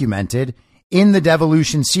documented in the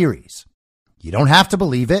Devolution series. You don't have to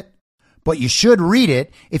believe it, but you should read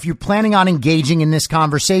it if you're planning on engaging in this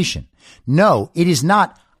conversation. No, it is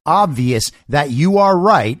not obvious that you are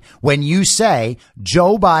right when you say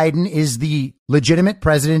Joe Biden is the legitimate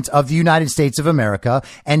president of the United States of America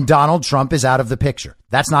and Donald Trump is out of the picture.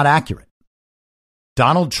 That's not accurate.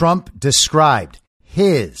 Donald Trump described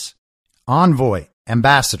his envoy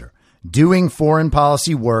ambassador doing foreign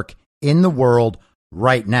policy work in the world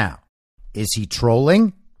right now. Is he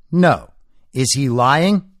trolling? No. Is he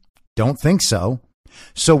lying? Don't think so.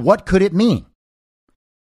 So what could it mean?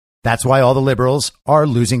 That's why all the liberals are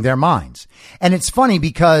losing their minds. And it's funny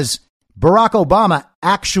because Barack Obama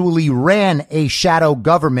actually ran a shadow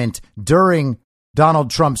government during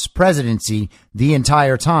Donald Trump's presidency the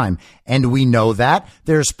entire time. And we know that.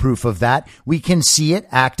 There's proof of that. We can see it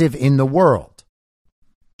active in the world.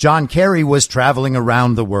 John Kerry was traveling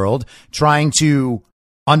around the world trying to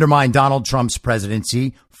undermine Donald Trump's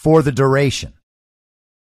presidency for the duration.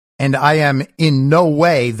 And I am in no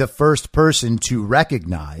way the first person to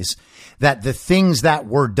recognize that the things that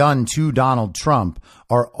were done to Donald Trump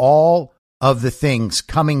are all of the things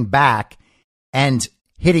coming back and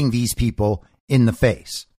hitting these people in the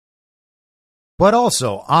face. But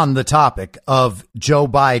also on the topic of Joe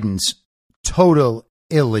Biden's total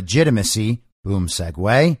illegitimacy, boom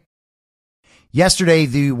segue. Yesterday,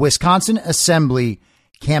 the Wisconsin Assembly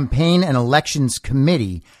Campaign and Elections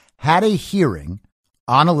Committee had a hearing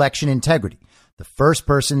on election integrity. The first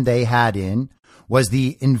person they had in was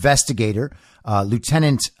the investigator,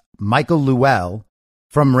 Lieutenant Michael Luell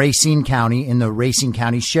from Racine County in the Racine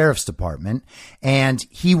County Sheriff's Department. And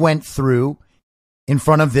he went through in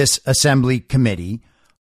front of this assembly committee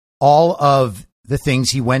all of the things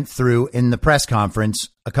he went through in the press conference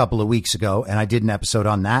a couple of weeks ago. And I did an episode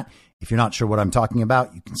on that. If you're not sure what I'm talking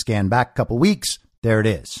about, you can scan back a couple weeks. There it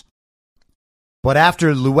is. But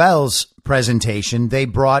after Luell's presentation, they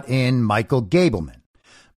brought in Michael Gableman.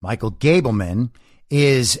 Michael Gableman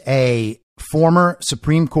is a former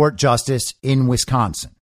Supreme Court justice in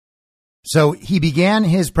Wisconsin. So he began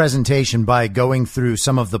his presentation by going through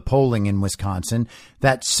some of the polling in Wisconsin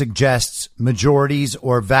that suggests majorities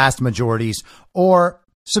or vast majorities or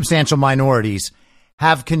substantial minorities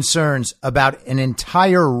have concerns about an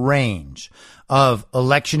entire range of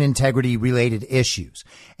election integrity related issues.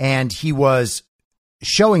 And he was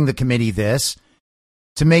showing the committee this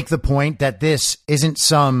to make the point that this isn't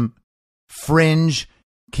some fringe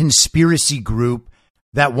conspiracy group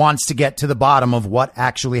that wants to get to the bottom of what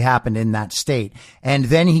actually happened in that state. And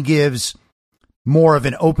then he gives more of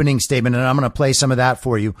an opening statement, and I'm going to play some of that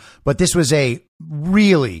for you. But this was a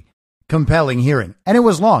really compelling hearing, and it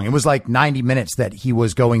was long. It was like 90 minutes that he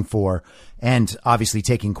was going for, and obviously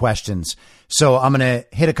taking questions. So I'm going to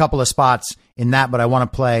hit a couple of spots in that, but I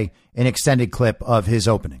want to play an extended clip of his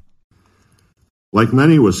opening. Like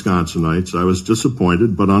many Wisconsinites, I was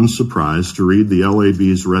disappointed but unsurprised to read the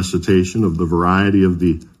LAB's recitation of the variety of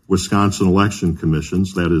the Wisconsin Election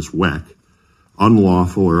Commission's, that is WEC,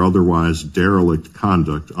 unlawful or otherwise derelict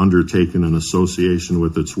conduct undertaken in association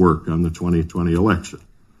with its work on the 2020 election.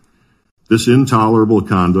 This intolerable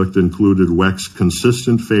conduct included WEC's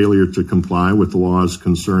consistent failure to comply with the laws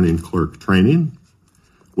concerning clerk training,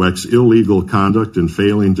 WEC's illegal conduct in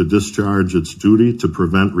failing to discharge its duty to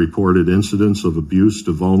prevent reported incidents of abuse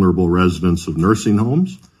to vulnerable residents of nursing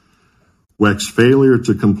homes, WEC's failure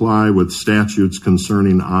to comply with statutes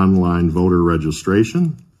concerning online voter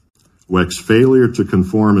registration, WEC's failure to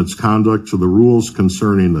conform its conduct to the rules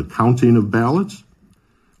concerning the counting of ballots,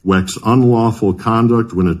 WEC's unlawful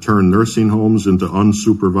conduct when it turned nursing homes into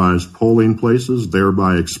unsupervised polling places,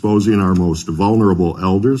 thereby exposing our most vulnerable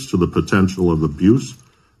elders to the potential of abuse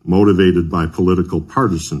motivated by political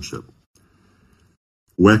partisanship,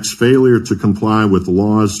 WEC's failure to comply with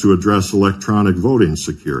laws to address electronic voting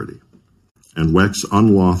security, and WEC's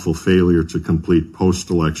unlawful failure to complete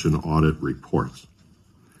post-election audit reports.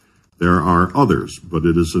 There are others, but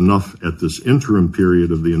it is enough at this interim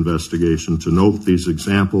period of the investigation to note these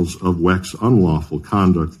examples of WEC's unlawful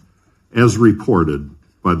conduct as reported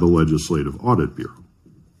by the Legislative Audit Bureau.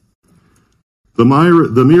 The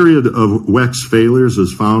myriad of WEC's failures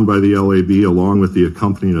as found by the LAB, along with the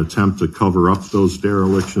accompanying attempt to cover up those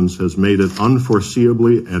derelictions, has made it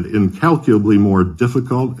unforeseeably and incalculably more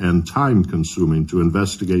difficult and time-consuming to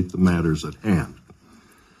investigate the matters at hand.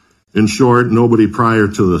 In short, nobody prior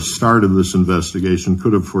to the start of this investigation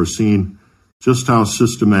could have foreseen just how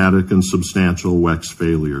systematic and substantial WEC's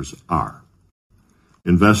failures are.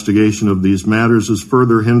 Investigation of these matters is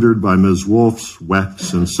further hindered by Ms. Wolf's,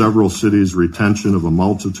 WEC's, and several cities' retention of a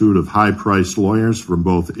multitude of high-priced lawyers from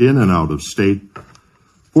both in and out of state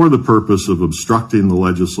for the purpose of obstructing the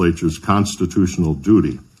legislature's constitutional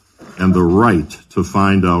duty and the right to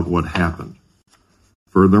find out what happened.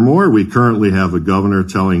 Furthermore, we currently have a governor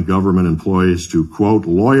telling government employees to, quote,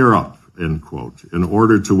 lawyer up, end quote, in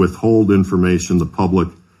order to withhold information the public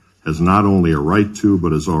has not only a right to,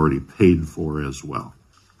 but is already paid for as well.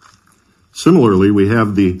 Similarly, we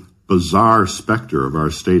have the bizarre specter of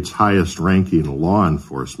our state's highest-ranking law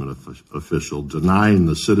enforcement official denying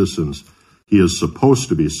the citizens he is supposed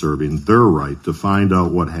to be serving their right to find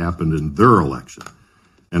out what happened in their election,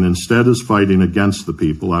 and instead is fighting against the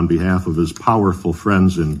people on behalf of his powerful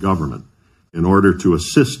friends in government in order to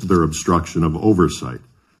assist their obstruction of oversight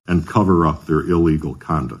and cover up their illegal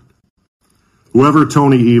conduct. Whoever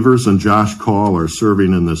Tony Evers and Josh Kaul are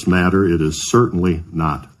serving in this matter, it is certainly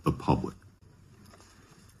not the public.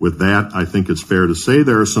 With that, I think it's fair to say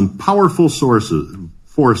there are some powerful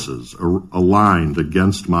forces aligned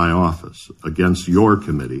against my office, against your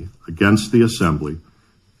committee, against the Assembly,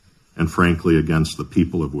 and frankly, against the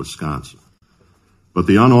people of Wisconsin. But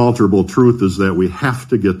the unalterable truth is that we have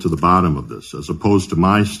to get to the bottom of this. As opposed to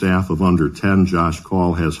my staff of under 10, Josh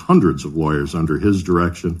Kaul has hundreds of lawyers under his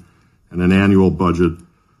direction and an annual budget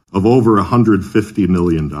of over $150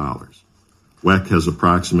 million. WEC has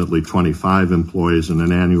approximately 25 employees and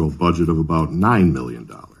an annual budget of about $9 million.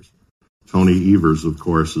 Tony Evers, of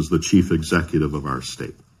course, is the chief executive of our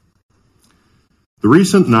state. The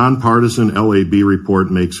recent nonpartisan LAB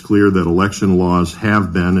report makes clear that election laws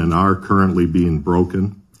have been and are currently being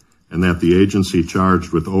broken, and that the agency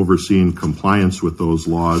charged with overseeing compliance with those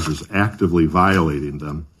laws is actively violating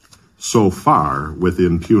them, so far with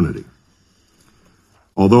impunity.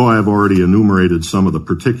 Although I have already enumerated some of the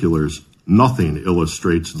particulars, nothing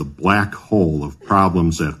illustrates the black hole of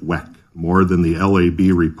problems at WEC more than the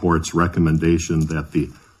LAB report's recommendation that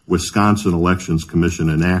the Wisconsin Elections Commission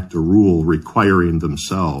enact a rule requiring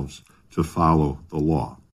themselves to follow the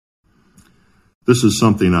law. This is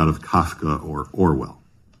something out of Kafka or Orwell.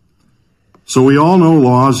 So we all know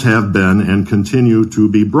laws have been and continue to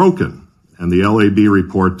be broken, and the LAB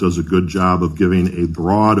report does a good job of giving a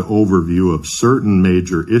broad overview of certain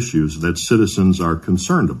major issues that citizens are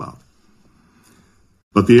concerned about.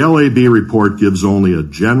 But the LAB report gives only a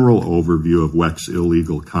general overview of WEC's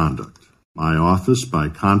illegal conduct. My office, by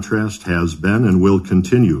contrast, has been and will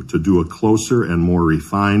continue to do a closer and more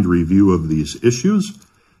refined review of these issues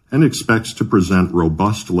and expects to present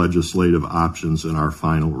robust legislative options in our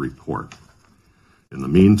final report. In the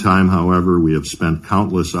meantime, however, we have spent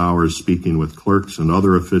countless hours speaking with clerks and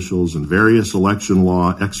other officials and various election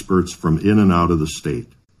law experts from in and out of the state.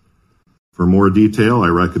 For more detail, I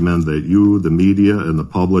recommend that you, the media, and the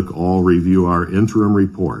public all review our interim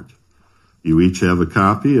report. You each have a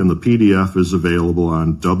copy, and the PDF is available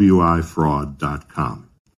on wifraud.com.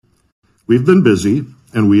 We've been busy,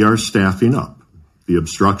 and we are staffing up. The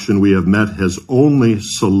obstruction we have met has only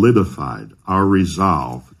solidified our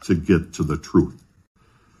resolve to get to the truth.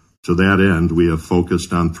 To that end, we have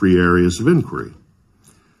focused on 3 areas of inquiry.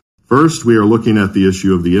 First, we are looking at the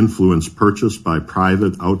issue of the influence purchased by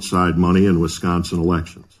private outside money in Wisconsin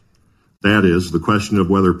elections. That is, the question of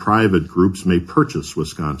whether private groups may purchase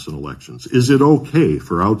Wisconsin elections. Is it okay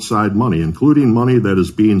for outside money, including money that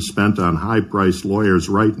is being spent on high-priced lawyers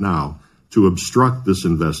right now, to obstruct this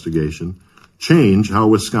investigation, change how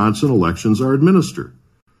Wisconsin elections are administered?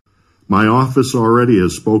 My office already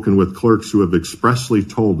has spoken with clerks who have expressly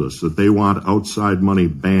told us that they want outside money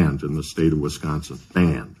banned in the state of Wisconsin.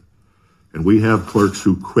 Banned. And we have clerks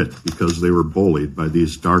who quit because they were bullied by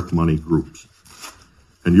these dark money groups.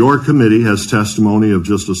 And your committee has testimony of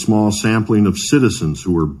just a small sampling of citizens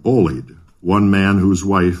who were bullied, one man whose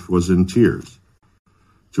wife was in tears.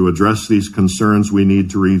 To address these concerns, we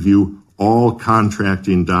need to review all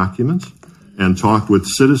contracting documents and talk with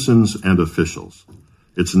citizens and officials.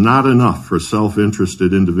 It's not enough for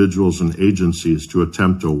self-interested individuals and agencies to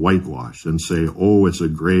attempt to whitewash and say, oh, it's a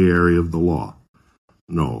gray area of the law.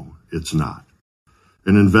 No, it's not.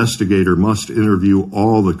 An investigator must interview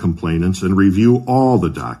all the complainants and review all the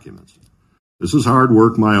documents. This is hard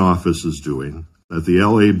work my office is doing that the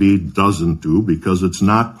LAB doesn't do because it's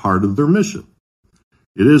not part of their mission.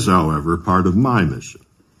 It is, however, part of my mission.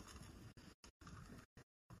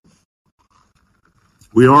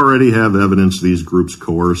 We already have evidence these groups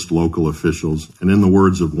coerced local officials and, in the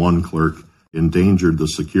words of one clerk, endangered the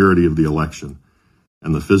security of the election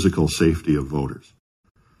and the physical safety of voters.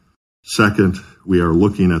 Second, we are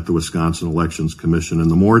looking at the Wisconsin Elections Commission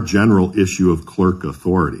and the more general issue of clerk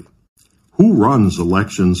authority. Who runs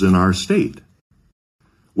elections in our state?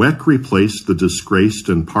 WEC replaced the disgraced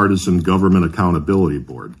and partisan Government Accountability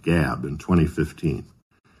Board, GAB, in 2015.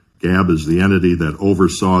 GAB is the entity that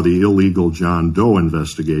oversaw the illegal John Doe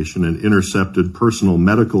investigation and intercepted personal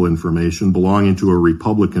medical information belonging to a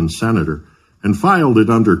Republican senator and filed it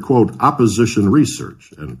under, quote, opposition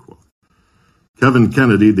research, end quote. Kevin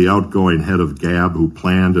Kennedy, the outgoing head of GAB who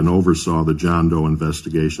planned and oversaw the John Doe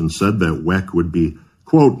investigation, said that WEC would be,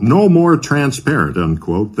 quote, no more transparent,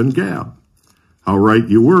 unquote, than GAB. How right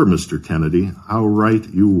you were, Mr. Kennedy. How right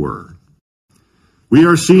you were. We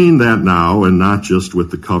are seeing that now, and not just with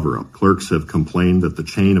the cover-up. Clerks have complained that the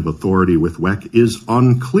chain of authority with WEC is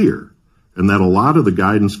unclear, and that a lot of the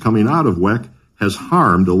guidance coming out of WEC has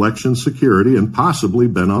harmed election security and possibly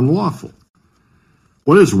been unlawful.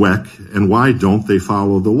 What is WEC, and why don't they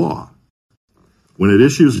follow the law? When it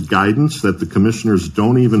issues guidance that the commissioners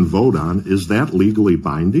don't even vote on, is that legally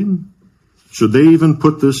binding? Should they even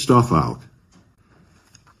put this stuff out?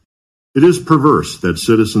 It is perverse that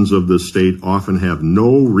citizens of this state often have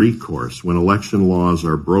no recourse when election laws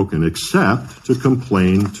are broken except to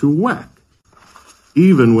complain to WEC,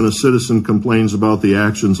 even when a citizen complains about the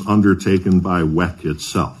actions undertaken by WEC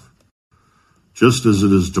itself. Just as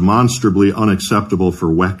it is demonstrably unacceptable for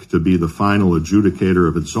WEC to be the final adjudicator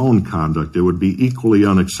of its own conduct, it would be equally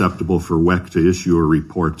unacceptable for WEC to issue a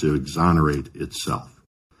report to exonerate itself.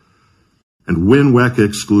 And when WEC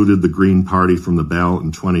excluded the Green Party from the ballot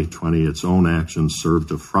in 2020, its own actions served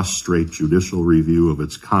to frustrate judicial review of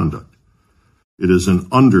its conduct. It is an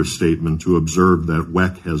understatement to observe that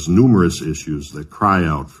WEC has numerous issues that cry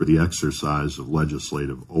out for the exercise of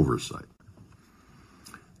legislative oversight.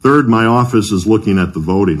 Third, my office is looking at the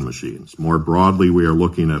voting machines. More broadly, we are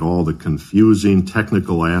looking at all the confusing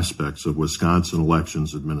technical aspects of Wisconsin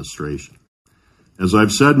elections administration. As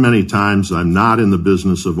I've said many times, I'm not in the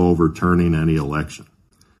business of overturning any election,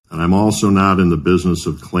 and I'm also not in the business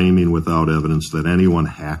of claiming without evidence that anyone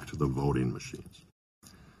hacked the voting machines.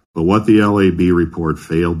 But what the LAB report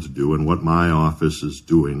failed to do, and what my office is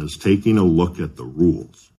doing, is taking a look at the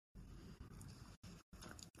rules,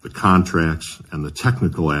 the contracts, and the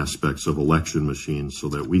technical aspects of election machines so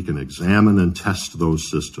that we can examine and test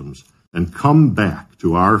those systems and come back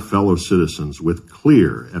to our fellow citizens with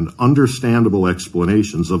clear and understandable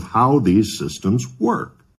explanations of how these systems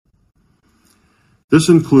work. This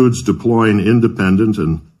includes deploying independent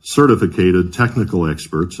and certificated technical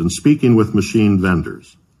experts and speaking with machine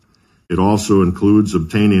vendors. It also includes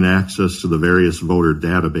obtaining access to the various voter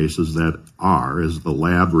databases that are, as the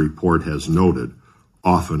lab report has noted,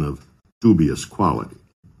 often of dubious quality.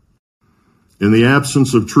 In the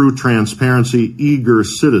absence of true transparency, eager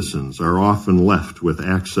citizens are often left with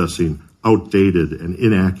accessing outdated and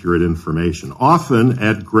inaccurate information, often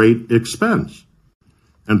at great expense,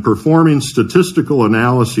 and performing statistical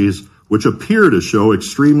analyses which appear to show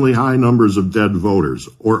extremely high numbers of dead voters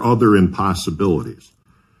or other impossibilities.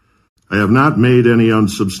 I have not made any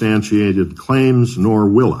unsubstantiated claims, nor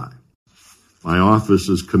will I. My office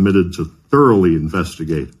is committed to thoroughly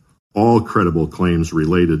investigate all credible claims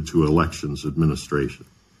related to elections administration.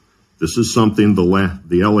 This is something the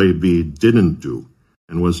LAB didn't do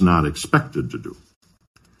and was not expected to do.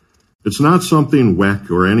 It's not something WEC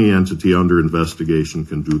or any entity under investigation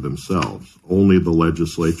can do themselves. Only the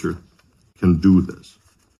legislature can do this.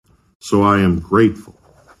 So I am grateful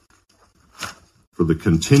for the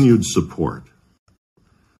continued support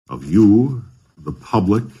of you, the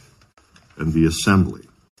public, and the Assembly.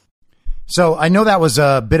 So I know that was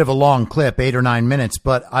a bit of a long clip, 8 or 9 minutes,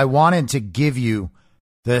 but I wanted to give you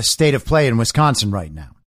the state of play in Wisconsin right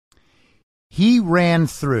now. He ran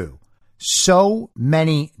through so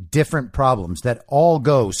many different problems that all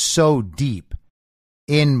go so deep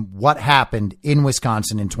in what happened in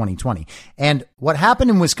Wisconsin in 2020. And what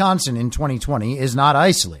happened in Wisconsin in 2020 is not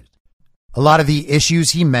isolated. A lot of the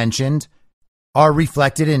issues he mentioned are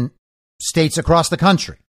reflected in states across the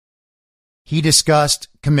country. He discussed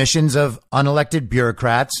commissions of unelected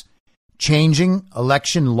bureaucrats changing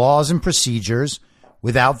election laws and procedures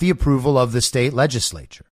without the approval of the state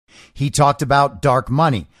legislature. He talked about dark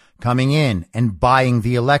money coming in and buying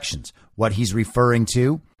the elections. What he's referring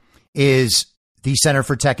to is the Center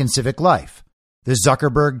for Tech and Civic Life, the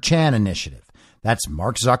Zuckerberg-Chan initiative. That's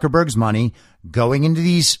Mark Zuckerberg's money going into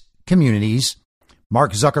these communities,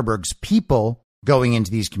 Mark Zuckerberg's people going into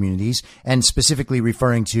these communities, and specifically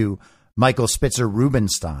referring to Michael Spitzer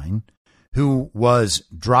Rubenstein, who was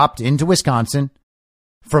dropped into Wisconsin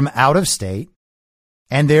from out of state.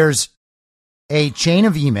 And there's a chain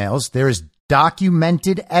of emails. There is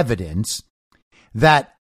documented evidence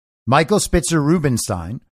that Michael Spitzer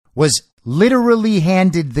Rubenstein was literally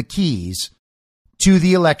handed the keys to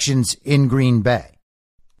the elections in Green Bay.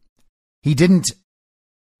 He didn't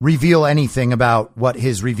reveal anything about what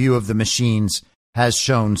his review of the machines has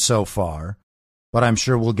shown so far, but I'm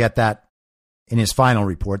sure we'll get that in his final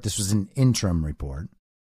report. This was an interim report.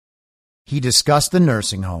 He discussed the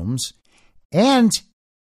nursing homes, and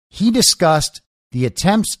he discussed the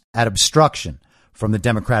attempts at obstruction from the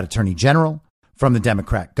Democrat Attorney General, from the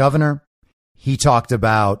Democrat Governor. He talked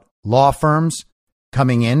about law firms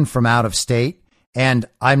coming in from out of state, and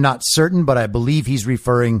I'm not certain, but I believe he's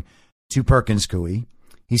referring to Perkins Coie.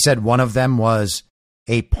 He said one of them was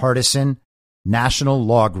a partisan national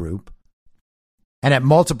law group. And at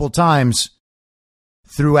multiple times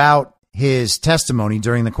throughout his testimony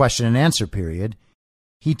during the question and answer period,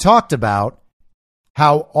 he talked about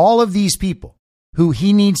how all of these people who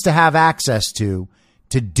he needs to have access to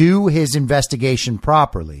do his investigation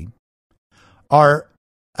properly are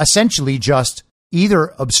essentially just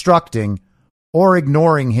either obstructing or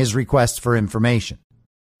ignoring his request for information.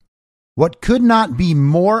 What could not be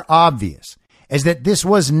more obvious is that this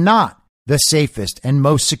was not the safest and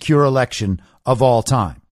most secure election of all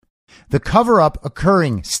time. The cover-up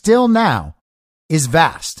occurring still now is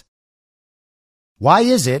vast. Why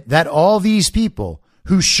is it that all these people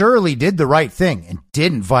who surely did the right thing and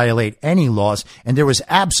didn't violate any laws, and there was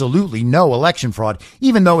absolutely no election fraud,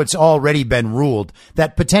 even though it's already been ruled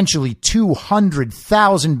that potentially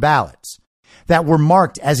 200,000 ballots that were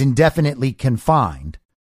marked as indefinitely confined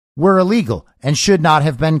were illegal and should not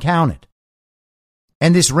have been counted?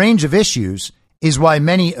 And this range of issues is why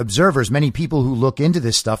many observers, many people who look into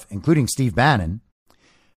this stuff, including Steve Bannon,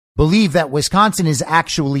 believe that Wisconsin is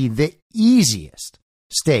actually the easiest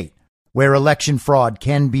state where election fraud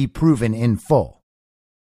can be proven in full.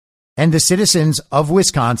 And the citizens of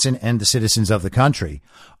Wisconsin and the citizens of the country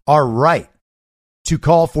are right to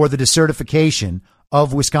call for the decertification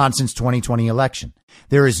of Wisconsin's 2020 election.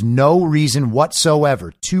 There is no reason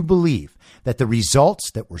whatsoever to believe that the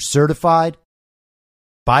results that were certified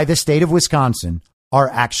by the state of Wisconsin are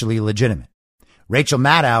actually legitimate. Rachel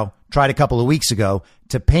Maddow tried a couple of weeks ago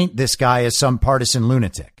to paint this guy as some partisan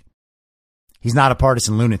lunatic. He's not a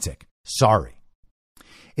partisan lunatic. Sorry.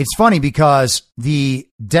 It's funny because the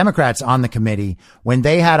Democrats on the committee, when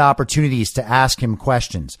they had opportunities to ask him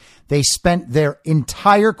questions, they spent their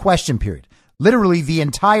entire question period, literally the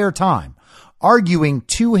entire time, arguing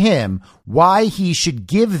to him why he should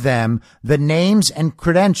give them the names and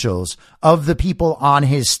credentials of the people on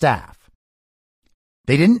his staff.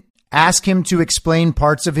 They didn't ask him to explain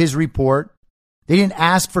parts of his report. They didn't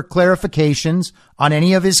ask for clarifications on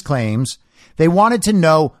any of his claims. They wanted to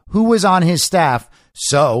know who was on his staff,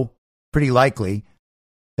 so, pretty likely,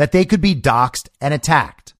 that they could be doxxed and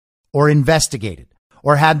attacked, or investigated,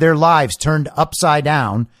 or had their lives turned upside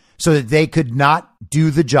down so that they could not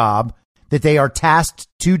do the job that they are tasked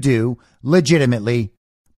to do legitimately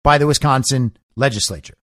by the Wisconsin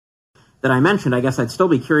legislature. That I mentioned, I guess I'd still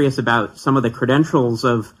be curious about some of the credentials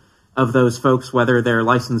of those folks, whether they're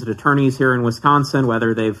licensed attorneys here in Wisconsin,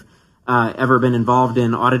 whether they've ever been involved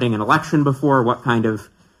in auditing an election before, what kind of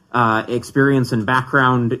experience and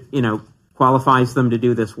background, qualifies them to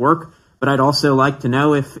do this work. But I'd also like to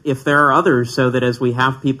know if there are others, so that as we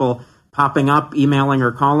have people popping up, emailing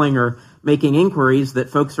or calling or making inquiries, that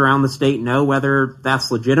folks around the state know whether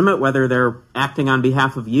that's legitimate, whether they're acting on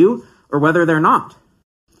behalf of you, or whether they're not.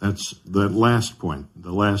 That's that last point,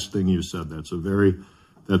 the last thing you said. That's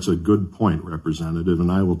a good point, Representative,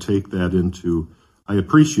 and I will take that into, I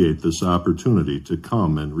appreciate this opportunity to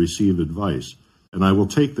come and receive advice, and I will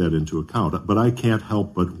take that into account, but I can't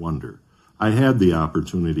help but wonder. I had the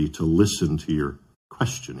opportunity to listen to your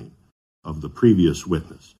questioning of the previous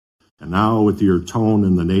witness, and now with your tone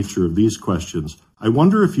and the nature of these questions, I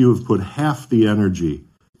wonder if you have put half the energy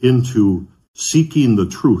into seeking the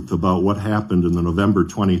truth about what happened in the November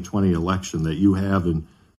 2020 election that you have in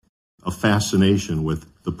a fascination with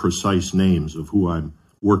the precise names of who I'm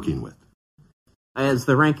working with. As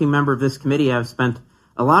the ranking member of this committee, I've spent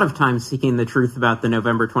a lot of time seeking the truth about the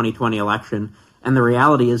November 2020 election, and the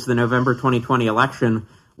reality is the November 2020 election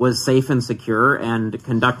was safe and secure and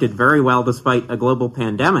conducted very well despite a global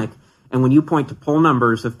pandemic. And when you point to poll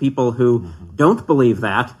numbers of people who don't believe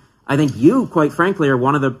that, I think you, quite frankly, are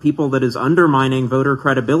one of the people that is undermining voter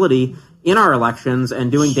credibility in our elections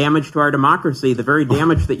and doing damage to our democracy, the very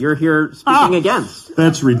damage that you're here speaking against.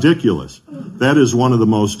 That's ridiculous. That is one of the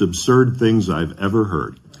most absurd things I've ever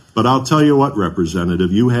heard. But I'll tell you what,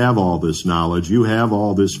 Representative, you have all this knowledge. You have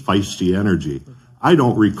all this feisty energy. I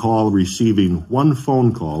don't recall receiving one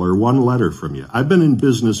phone call or one letter from you. I've been in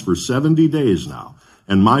business for 70 days now,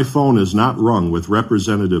 and my phone is not rung with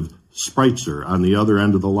Representative Spreitzer on the other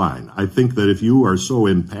end of the line. I think that if you are so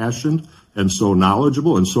impassioned and so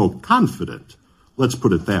knowledgeable and so confident, let's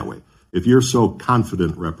put it that way, if you're so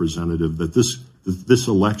confident, Representative, that this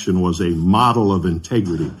election was a model of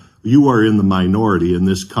integrity, you are in the minority in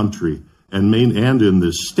this country and in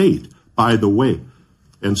this state, by the way.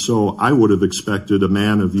 And so I would have expected a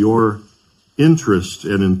man of your interest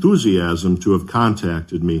and enthusiasm to have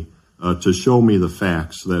contacted me to show me the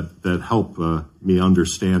facts that help me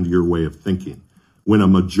understand your way of thinking. When a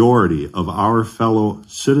majority of our fellow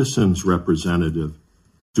citizens, Representative,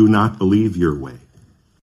 do not believe your way.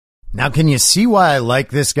 Now, can you see why I like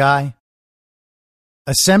this guy?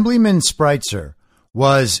 Assemblyman Spreitzer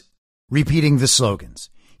was repeating the slogans.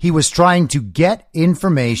 He was trying to get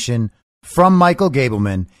information from Michael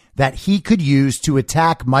Gableman that he could use to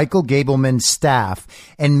attack Michael Gableman's staff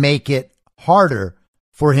and make it harder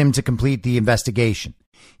for him to complete the investigation.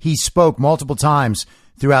 He spoke multiple times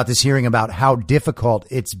throughout this hearing about how difficult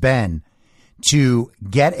it's been to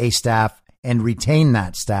get a staff and retain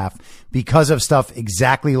that staff because of stuff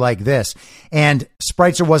exactly like this. And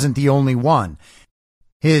Spreitzer wasn't the only one.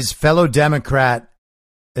 His fellow Democrat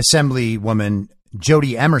Assemblywoman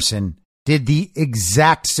Jody Emerson did the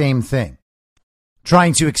exact same thing,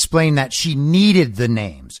 trying to explain that she needed the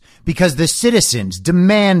names because the citizens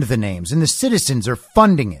demand the names and the citizens are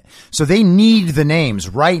funding it. So they need the names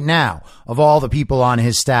right now of all the people on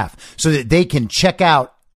his staff so that they can check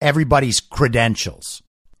out everybody's credentials,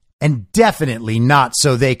 and definitely not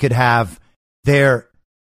so they could have their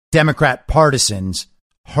Democrat partisans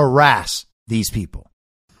harass these people.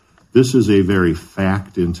 This is a very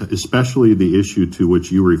fact, especially the issue to which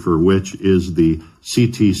you refer, which is the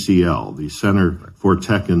CTCL, the Center for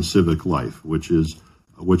Tech and Civic Life, which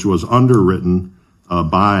was underwritten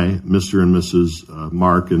by Mr. and Mrs.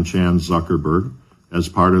 Mark and Chan Zuckerberg as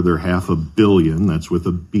part of their $500 million, that's with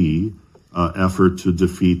a B, effort to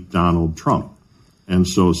defeat Donald Trump. And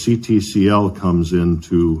so CTCL comes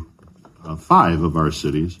into 5 of our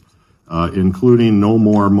cities, including no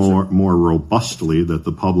more robustly that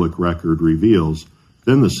the public record reveals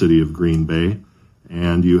than the city of Green Bay.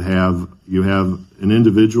 And you have an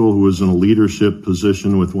individual who is in a leadership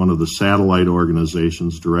position with one of the satellite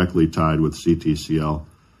organizations directly tied with CTCL,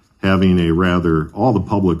 having all the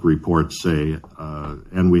public reports say,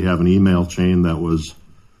 and we have an email chain that was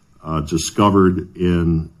discovered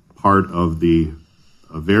in part of the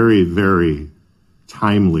very, very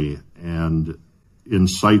timely and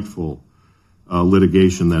insightful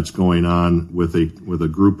litigation that's going on with a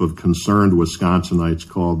group of concerned Wisconsinites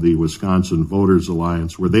called the Wisconsin Voters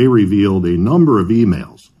Alliance, where they revealed a number of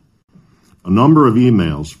emails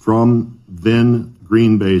from then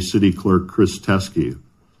Green Bay City Clerk Chris Teske,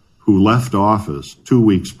 who left office 2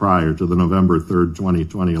 weeks prior to the November 3rd,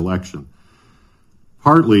 2020 election.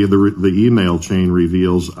 Partly the email chain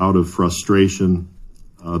reveals out of frustration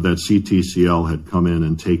that CTCL had come in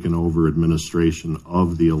and taken over administration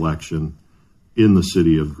of the election in the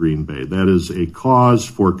city of Green Bay. That is a cause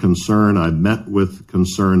for concern. I met with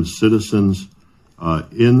concerned citizens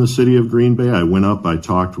in the city of Green Bay. I went up, I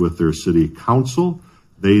talked with their city council.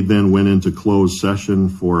 They then went into closed session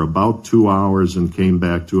for about 2 hours and came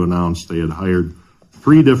back to announce they had hired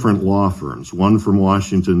 3 different law firms, one from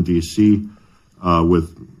Washington, D.C.,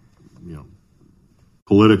 with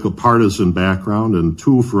political partisan background, and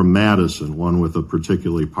 2 from Madison, one with a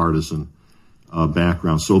particularly partisan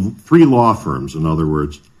background. So 3 law firms, in other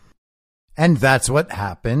words. And that's what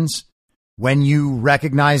happens when you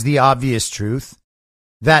recognize the obvious truth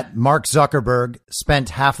that Mark Zuckerberg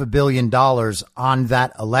spent $500 million on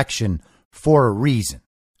that election for a reason.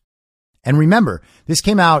 And remember, this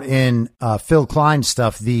came out in Phil Klein's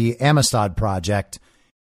stuff, the Amistad Project.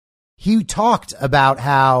 He talked about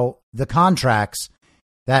how the contracts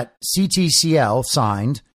that CTCL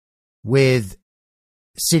signed with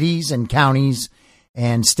cities and counties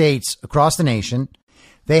and states across the nation,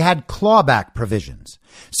 they had clawback provisions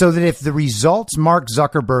so that if the results Mark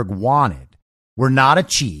Zuckerberg wanted were not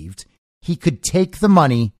achieved, he could take the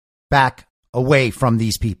money back away from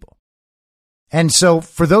these people. And so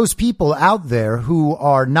for those people out there who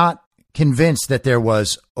are not convinced that there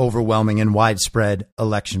was overwhelming and widespread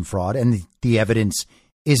election fraud and the evidence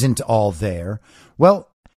isn't all there, well,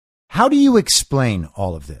 how do you explain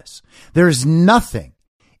all of this? There's nothing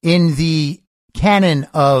in the canon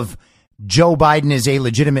of Joe Biden is a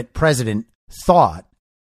legitimate president thought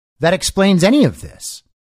that explains any of this.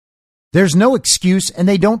 There's no excuse, and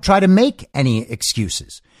they don't try to make any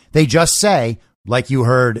excuses. They just say, like you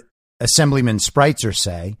heard Assemblyman Spreitzer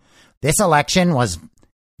say, this election was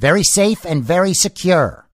very safe and very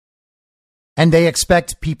secure. And they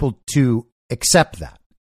expect people to accept that.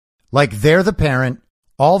 Like they're the parent,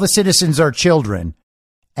 all the citizens are children,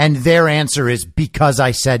 and their answer is because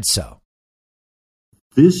I said so.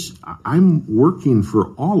 I'm working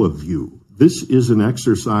for all of you. This is an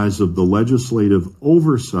exercise of the legislative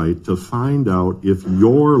oversight to find out if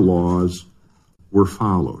your laws were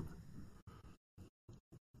followed.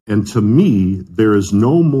 And to me, there is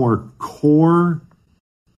no more core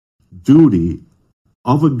duty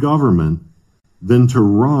of a government than to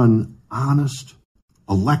run honest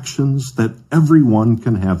elections that everyone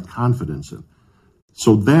can have confidence in.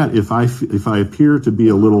 So that if I appear to be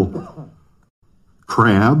a little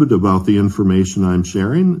crabbed about the information I'm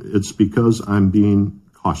sharing, it's because I'm being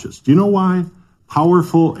cautious. Do you know why?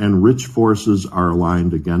 Powerful and rich forces are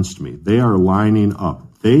aligned against me. They are lining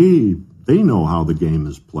up. They know how the game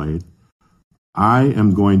is played. I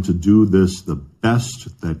am going to do this the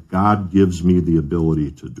best that God gives me the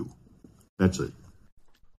ability to do. That's it.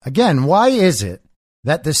 Again, why is it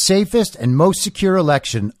that the safest and most secure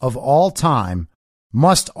election of all time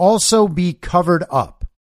must also be covered up?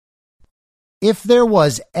 If there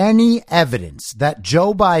was any evidence that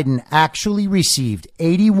Joe Biden actually received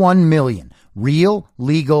 81 million real,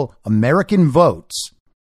 legal American votes,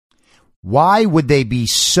 why would they be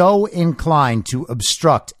so inclined to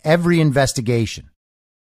obstruct every investigation?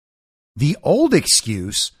 The old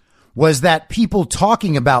excuse was that people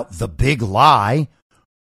talking about the big lie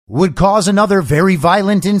would cause another very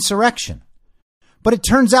violent insurrection. But it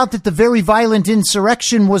turns out that the very violent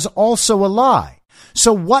insurrection was also a lie.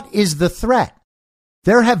 So what is the threat?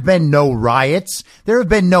 There have been no riots. There have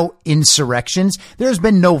been no insurrections. There's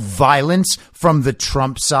been no violence from the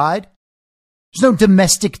Trump side. There's no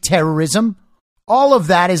domestic terrorism. All of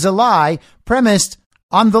that is a lie premised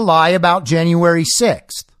on the lie about January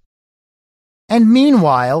 6th. And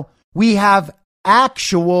meanwhile, we have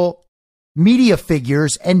actual media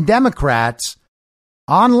figures and Democrats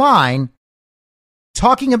online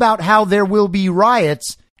talking about how there will be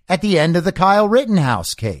riots at the end of the Kyle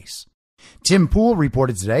Rittenhouse case. Tim Pool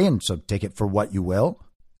reported today, and so take it for what you will.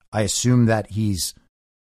 I assume that he's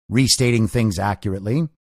restating things accurately.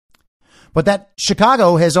 But that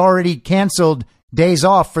Chicago has already canceled days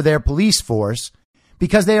off for their police force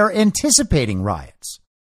because they are anticipating riots.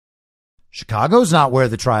 Chicago's not where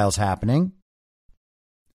the trial's happening.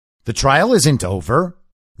 The trial isn't over.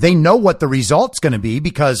 They know what the result's going to be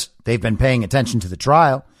because they've been paying attention to the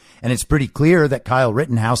trial. And it's pretty clear that Kyle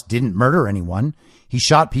Rittenhouse didn't murder anyone. He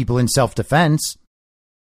shot people in self-defense.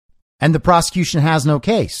 And the prosecution has no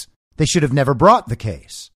case. They should have never brought the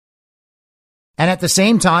case. And at the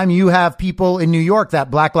same time, you have people in New York,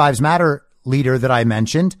 that Black Lives Matter leader that I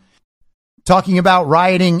mentioned, talking about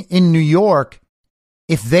rioting in New York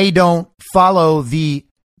if they don't follow the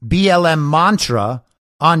BLM mantra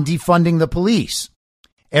on defunding the police.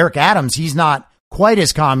 Eric Adams, he's not quite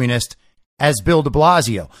as communist as Bill de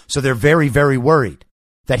Blasio. So they're very, very worried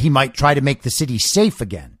that he might try to make the city safe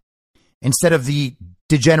again instead of the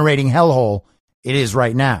degenerating hellhole it is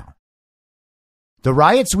right now. The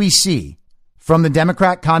riots we see from the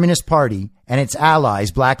Democrat Communist Party and its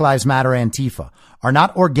allies, Black Lives Matter, Antifa, are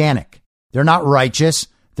not organic. They're not righteous.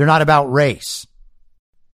 They're not about race.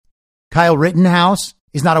 Kyle Rittenhouse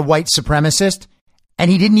is not a white supremacist, And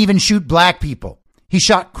he didn't even shoot black people. He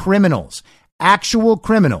shot criminals, actual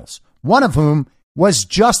criminals, one of whom was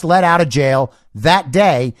just let out of jail that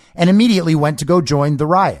day and immediately went to go join the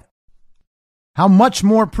riot. How much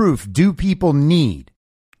more proof do people need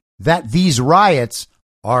that these riots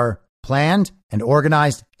are planned and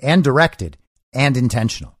organized and directed and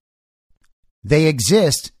intentional? They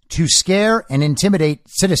exist to scare and intimidate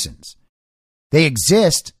citizens. They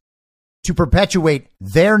exist to perpetuate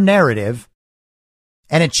their narrative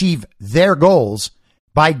and achieve their goals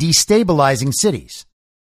by destabilizing cities.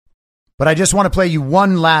 But I just want to play you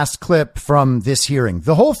one last clip from this hearing.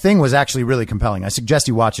 The whole thing was actually really compelling. I suggest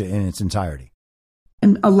you watch it in its entirety.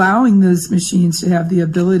 And allowing those machines to have the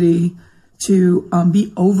ability to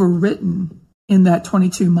be overwritten in that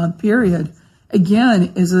 22-month period,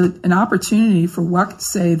 again, is an opportunity for WEC to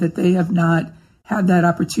say that they have not had that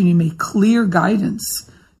opportunity to make clear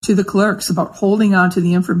guidance to the clerks about holding on to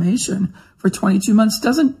the information for 22 months.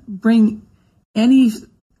 Doesn't bring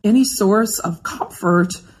any source of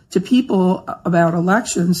comfort to people about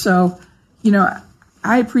elections. So,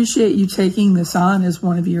 I appreciate you taking this on as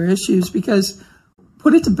one of your issues, because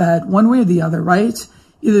put it to bed one way or the other, right?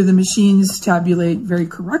 Either the machines tabulate very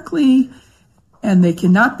correctly and they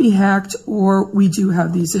cannot be hacked, or we do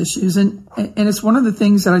have these issues. And it's one of the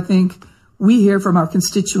things that I think we hear from our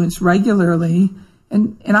constituents regularly.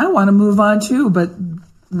 And I want to move on too, but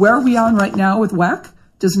where are we on right now with WEC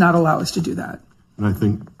does not allow us to do that. And I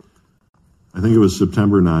think it was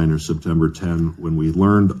September 9 or September 10 when we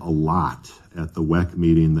learned a lot at the WEC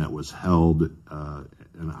meeting that was held,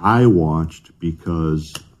 and I watched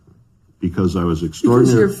because I was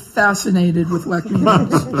extraordinary. Because you're fascinated with WEC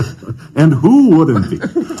meetings. And who wouldn't be?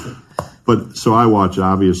 But so I watched,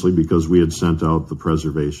 obviously, because we had sent out the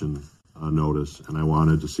preservation notice, and I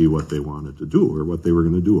wanted to see what they wanted to do or what they were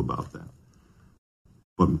going to do about that.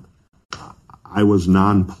 But I was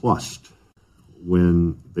nonplussed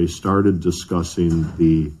when they started discussing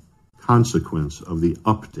the consequence of the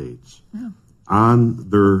updates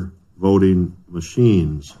on their voting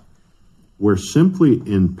machines, where simply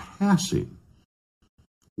in passing,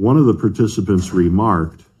 one of the participants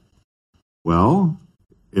remarked, well,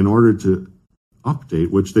 in order to update,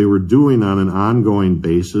 which they were doing on an ongoing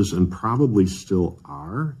basis and probably still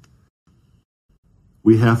are,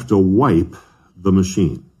 we have to wipe the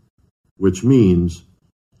machine, which means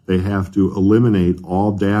they have to eliminate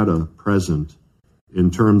all data present in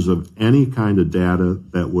terms of any kind of data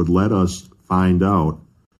that would let us find out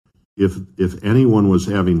if anyone was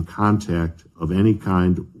having contact of any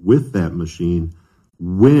kind with that machine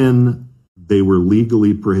when they were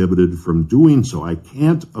legally prohibited from doing so. I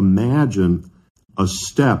can't imagine a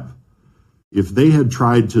step, if they had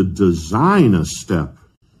tried to design a step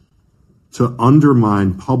to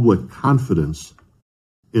undermine public confidence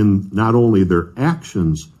in not only their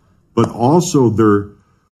actions, but also their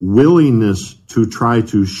willingness to try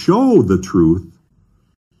to show the truth.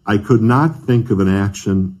 I could not think of an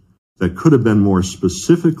action that could have been more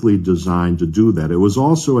specifically designed to do that. It was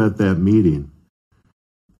also at that meeting.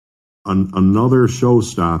 Another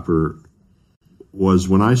showstopper was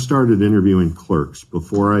when I started interviewing clerks,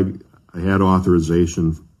 before I had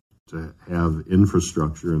authorization to have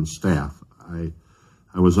infrastructure and staff.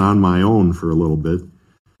 I was on my own for a little bit.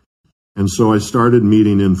 And so I started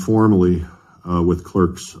meeting informally with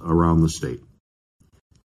clerks around the state.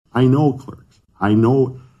 I know clerks. I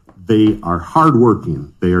know they are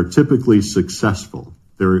hardworking. They are typically successful.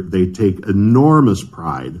 They take enormous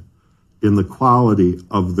pride in the quality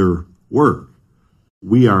of their work.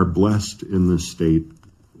 We are blessed in this state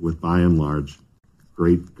with, by and large,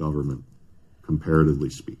 great government, comparatively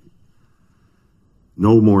speaking.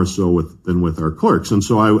 No more so than with our clerks. And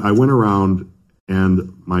so I went around,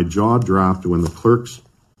 and my jaw dropped when the clerks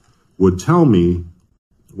would tell me,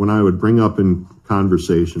 when I would bring up in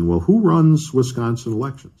conversation, well, who runs Wisconsin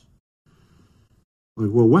elections? I'm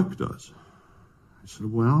like, well, WEC does. I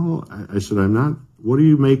said, well, I'm not, what do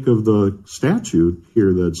you make of the statute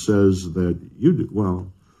here that says that you do?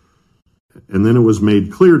 Well, and then it was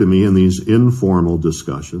made clear to me in these informal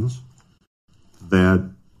discussions that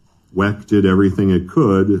WEC did everything it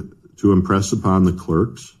could to impress upon the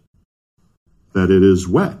clerks that it is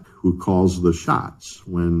WEC who calls the shots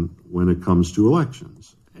when it comes to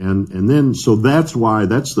elections. And then, so that's why,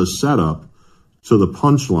 that's the setup to the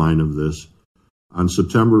punchline of this. On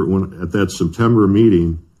at that September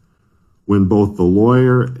meeting, when both the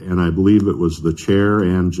lawyer and I believe it was the chair,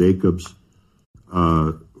 Ann Jacobs,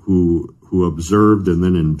 who observed and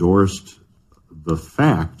then endorsed the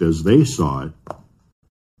fact as they saw it,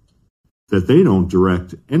 that they don't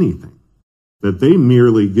direct anything, that they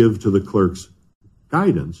merely give to the clerks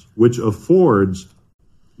guidance, which affords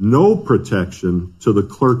no protection to the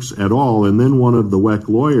clerks at all. And then one of the WEC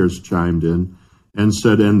lawyers chimed in and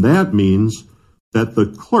said, and that means that the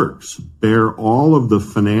clerks bear all of the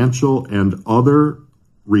financial and other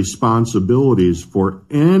responsibilities for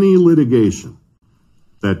any litigation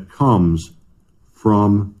that comes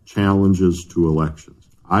from challenges to elections.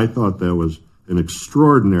 I thought that was an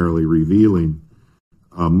extraordinarily revealing,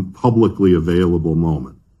 publicly available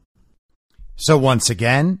moment. So once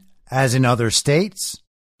again, as in other states,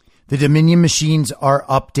 the Dominion machines are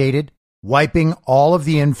updated, wiping all of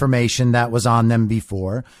the information that was on them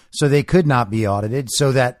before, so they could not be audited,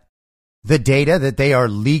 so that the data that they are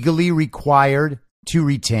legally required to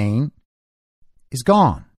retain is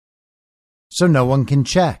gone. So no one can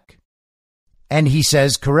check. And he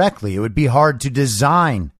says correctly, it would be hard to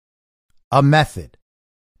design a method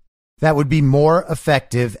that would be more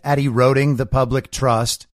effective at eroding the public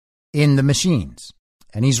trust in the machines.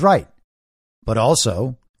 And he's right. But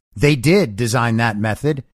also, they did design that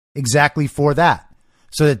method exactly for that,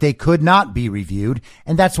 so that they could not be reviewed.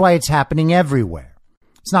 And that's why it's happening everywhere.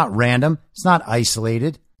 It's not random. It's not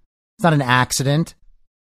isolated. It's not an accident.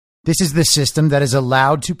 This is the system that is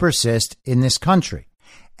allowed to persist in this country.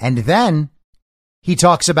 And then he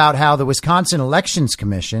talks about how the Wisconsin Elections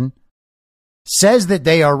Commission says that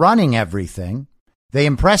they are running everything. They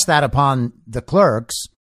impress that upon the clerks,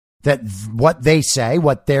 that what they say,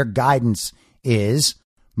 what their guidance is,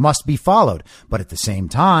 must be followed. But at the same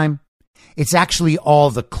time, it's actually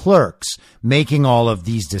all the clerks making all of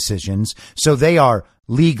these decisions. So they are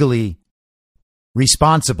legally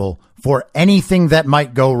responsible for anything that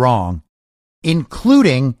might go wrong,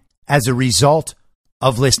 including as a result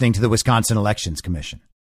of listening to the Wisconsin Elections Commission.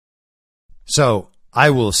 So I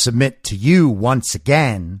will submit to you once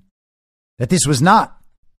again that this was not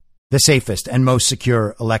the safest and most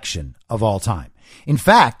secure election of all time. In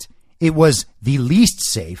fact, it was the least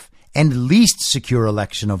safe and least secure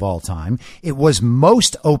election of all time. It was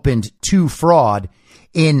most opened to fraud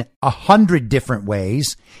in 100 different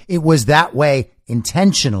ways. It was that way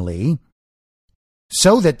intentionally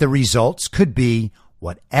so that the results could be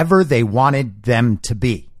whatever they wanted them to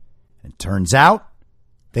be. And it turns out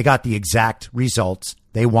they got the exact results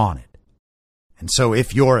they wanted. And so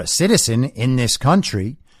if you're a citizen in this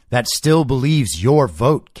country that still believes your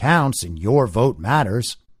vote counts and your vote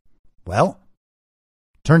matters, well,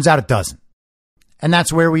 turns out it doesn't. And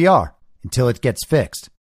that's where we are until it gets fixed.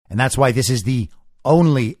 And that's why this is the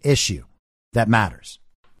only issue that matters.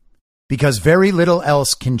 Because very little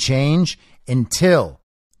else can change until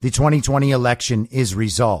the 2020 election is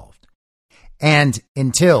resolved. And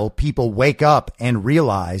until people wake up and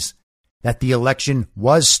realize that the election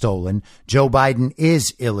was stolen, Joe Biden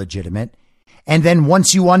is illegitimate. And then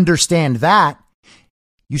once you understand that,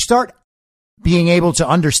 you start being able to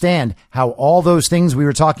understand how all those things we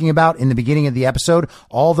were talking about in the beginning of the episode,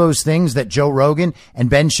 all those things that Joe Rogan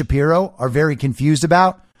and Ben Shapiro are very confused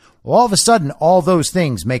about, well, all of a sudden, all those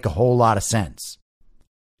things make a whole lot of sense.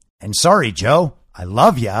 And sorry, Joe, I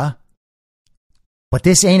love ya, but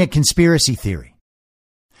this ain't a conspiracy theory.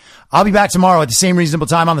 I'll be back tomorrow at the same reasonable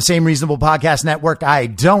time on the same reasonable podcast network. I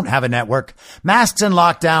don't have a network. Masks and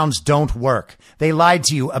lockdowns don't work. They lied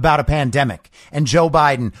to you about a pandemic, and Joe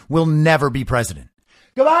Biden will never be president.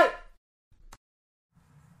 Goodbye.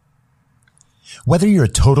 Whether you're a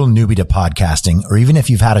total newbie to podcasting or even if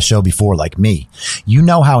you've had a show before like me, you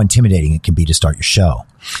know how intimidating it can be to start your show.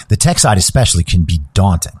 The tech side especially can be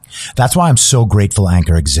daunting. That's why I'm so grateful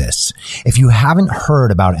Anchor exists. If you haven't heard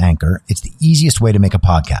about Anchor, it's the easiest way to make a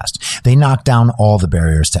podcast. They knock down all the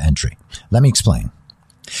barriers to entry. Let me explain.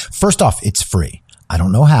 First off, it's free. I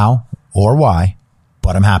don't know how or why,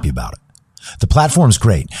 but I'm happy about it. The platform's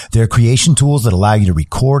great. There are creation tools that allow you to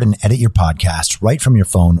record and edit your podcast right from your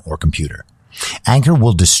phone or computer. Anchor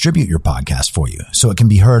will distribute your podcast for you so it can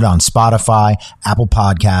be heard on Spotify, Apple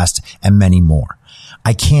Podcasts, and many more.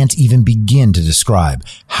 I can't even begin to describe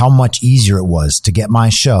how much easier it was to get my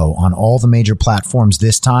show on all the major platforms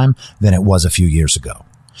this time than it was a few years ago.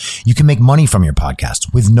 You can make money from your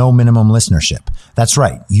podcast with no minimum listenership. That's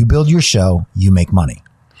right. You build your show, you make money.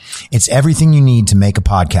 It's everything you need to make a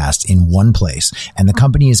podcast in one place, and the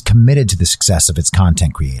company is committed to the success of its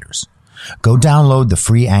content creators. Go download the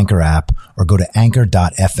free Anchor app or go to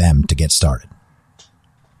anchor.fm to get started.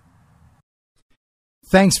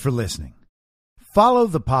 Thanks for listening. Follow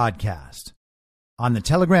the podcast on the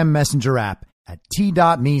Telegram Messenger app at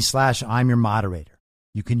t.me/I'm your moderator.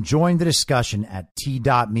 You can join the discussion at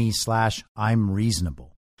t.me/I'm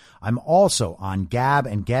reasonable. I'm also on Gab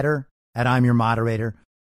and Getter at I'm your moderator.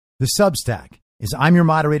 The Substack is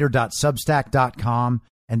imyourmoderator.substack.com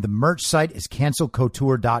and the merch site is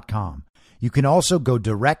cancelcouture.com. You can also go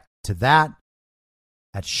direct to that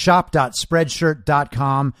at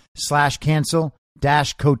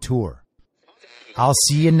shop.spreadshirt.com/cancel-couture. I'll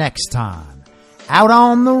see you next time out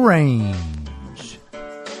on the range.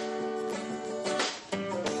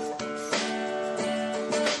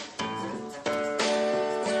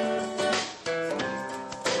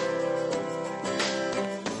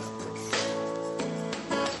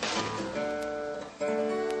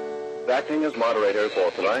 Acting as moderator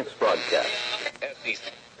for tonight's broadcast.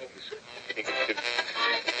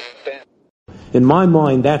 In my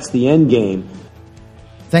mind, that's the end game.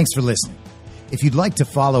 Thanks for listening. If you'd like to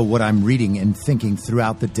follow what I'm reading and thinking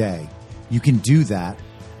throughout the day, you can do that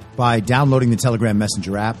by downloading the Telegram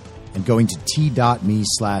Messenger app and going to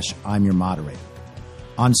t.me/I'm your moderator.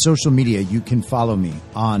 On social media, you can follow me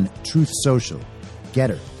on Truth Social,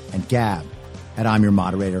 Getter, and Gab at I'm your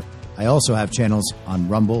moderator. I also have channels on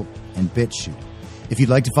Rumble and BitChute. If you'd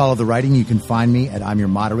like to follow the writing, you can find me at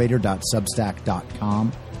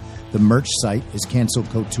imyourmoderator.substack.com. The merch site is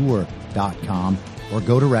cancelcouture.com, or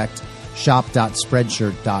go direct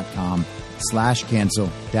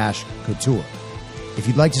shop.spreadshirt.com/cancel-couture. If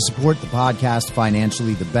you'd like to support the podcast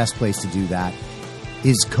financially, the best place to do that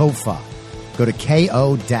is Ko-Fi. Go to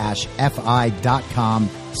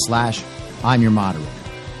ko-fi.com/I'm your moderator.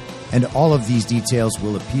 And all of these details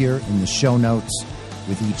will appear in the show notes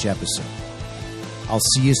with each episode. I'll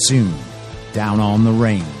see you soon down on the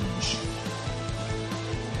range.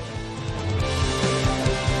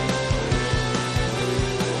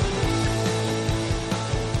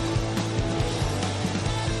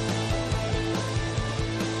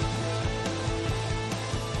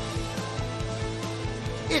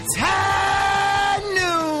 It's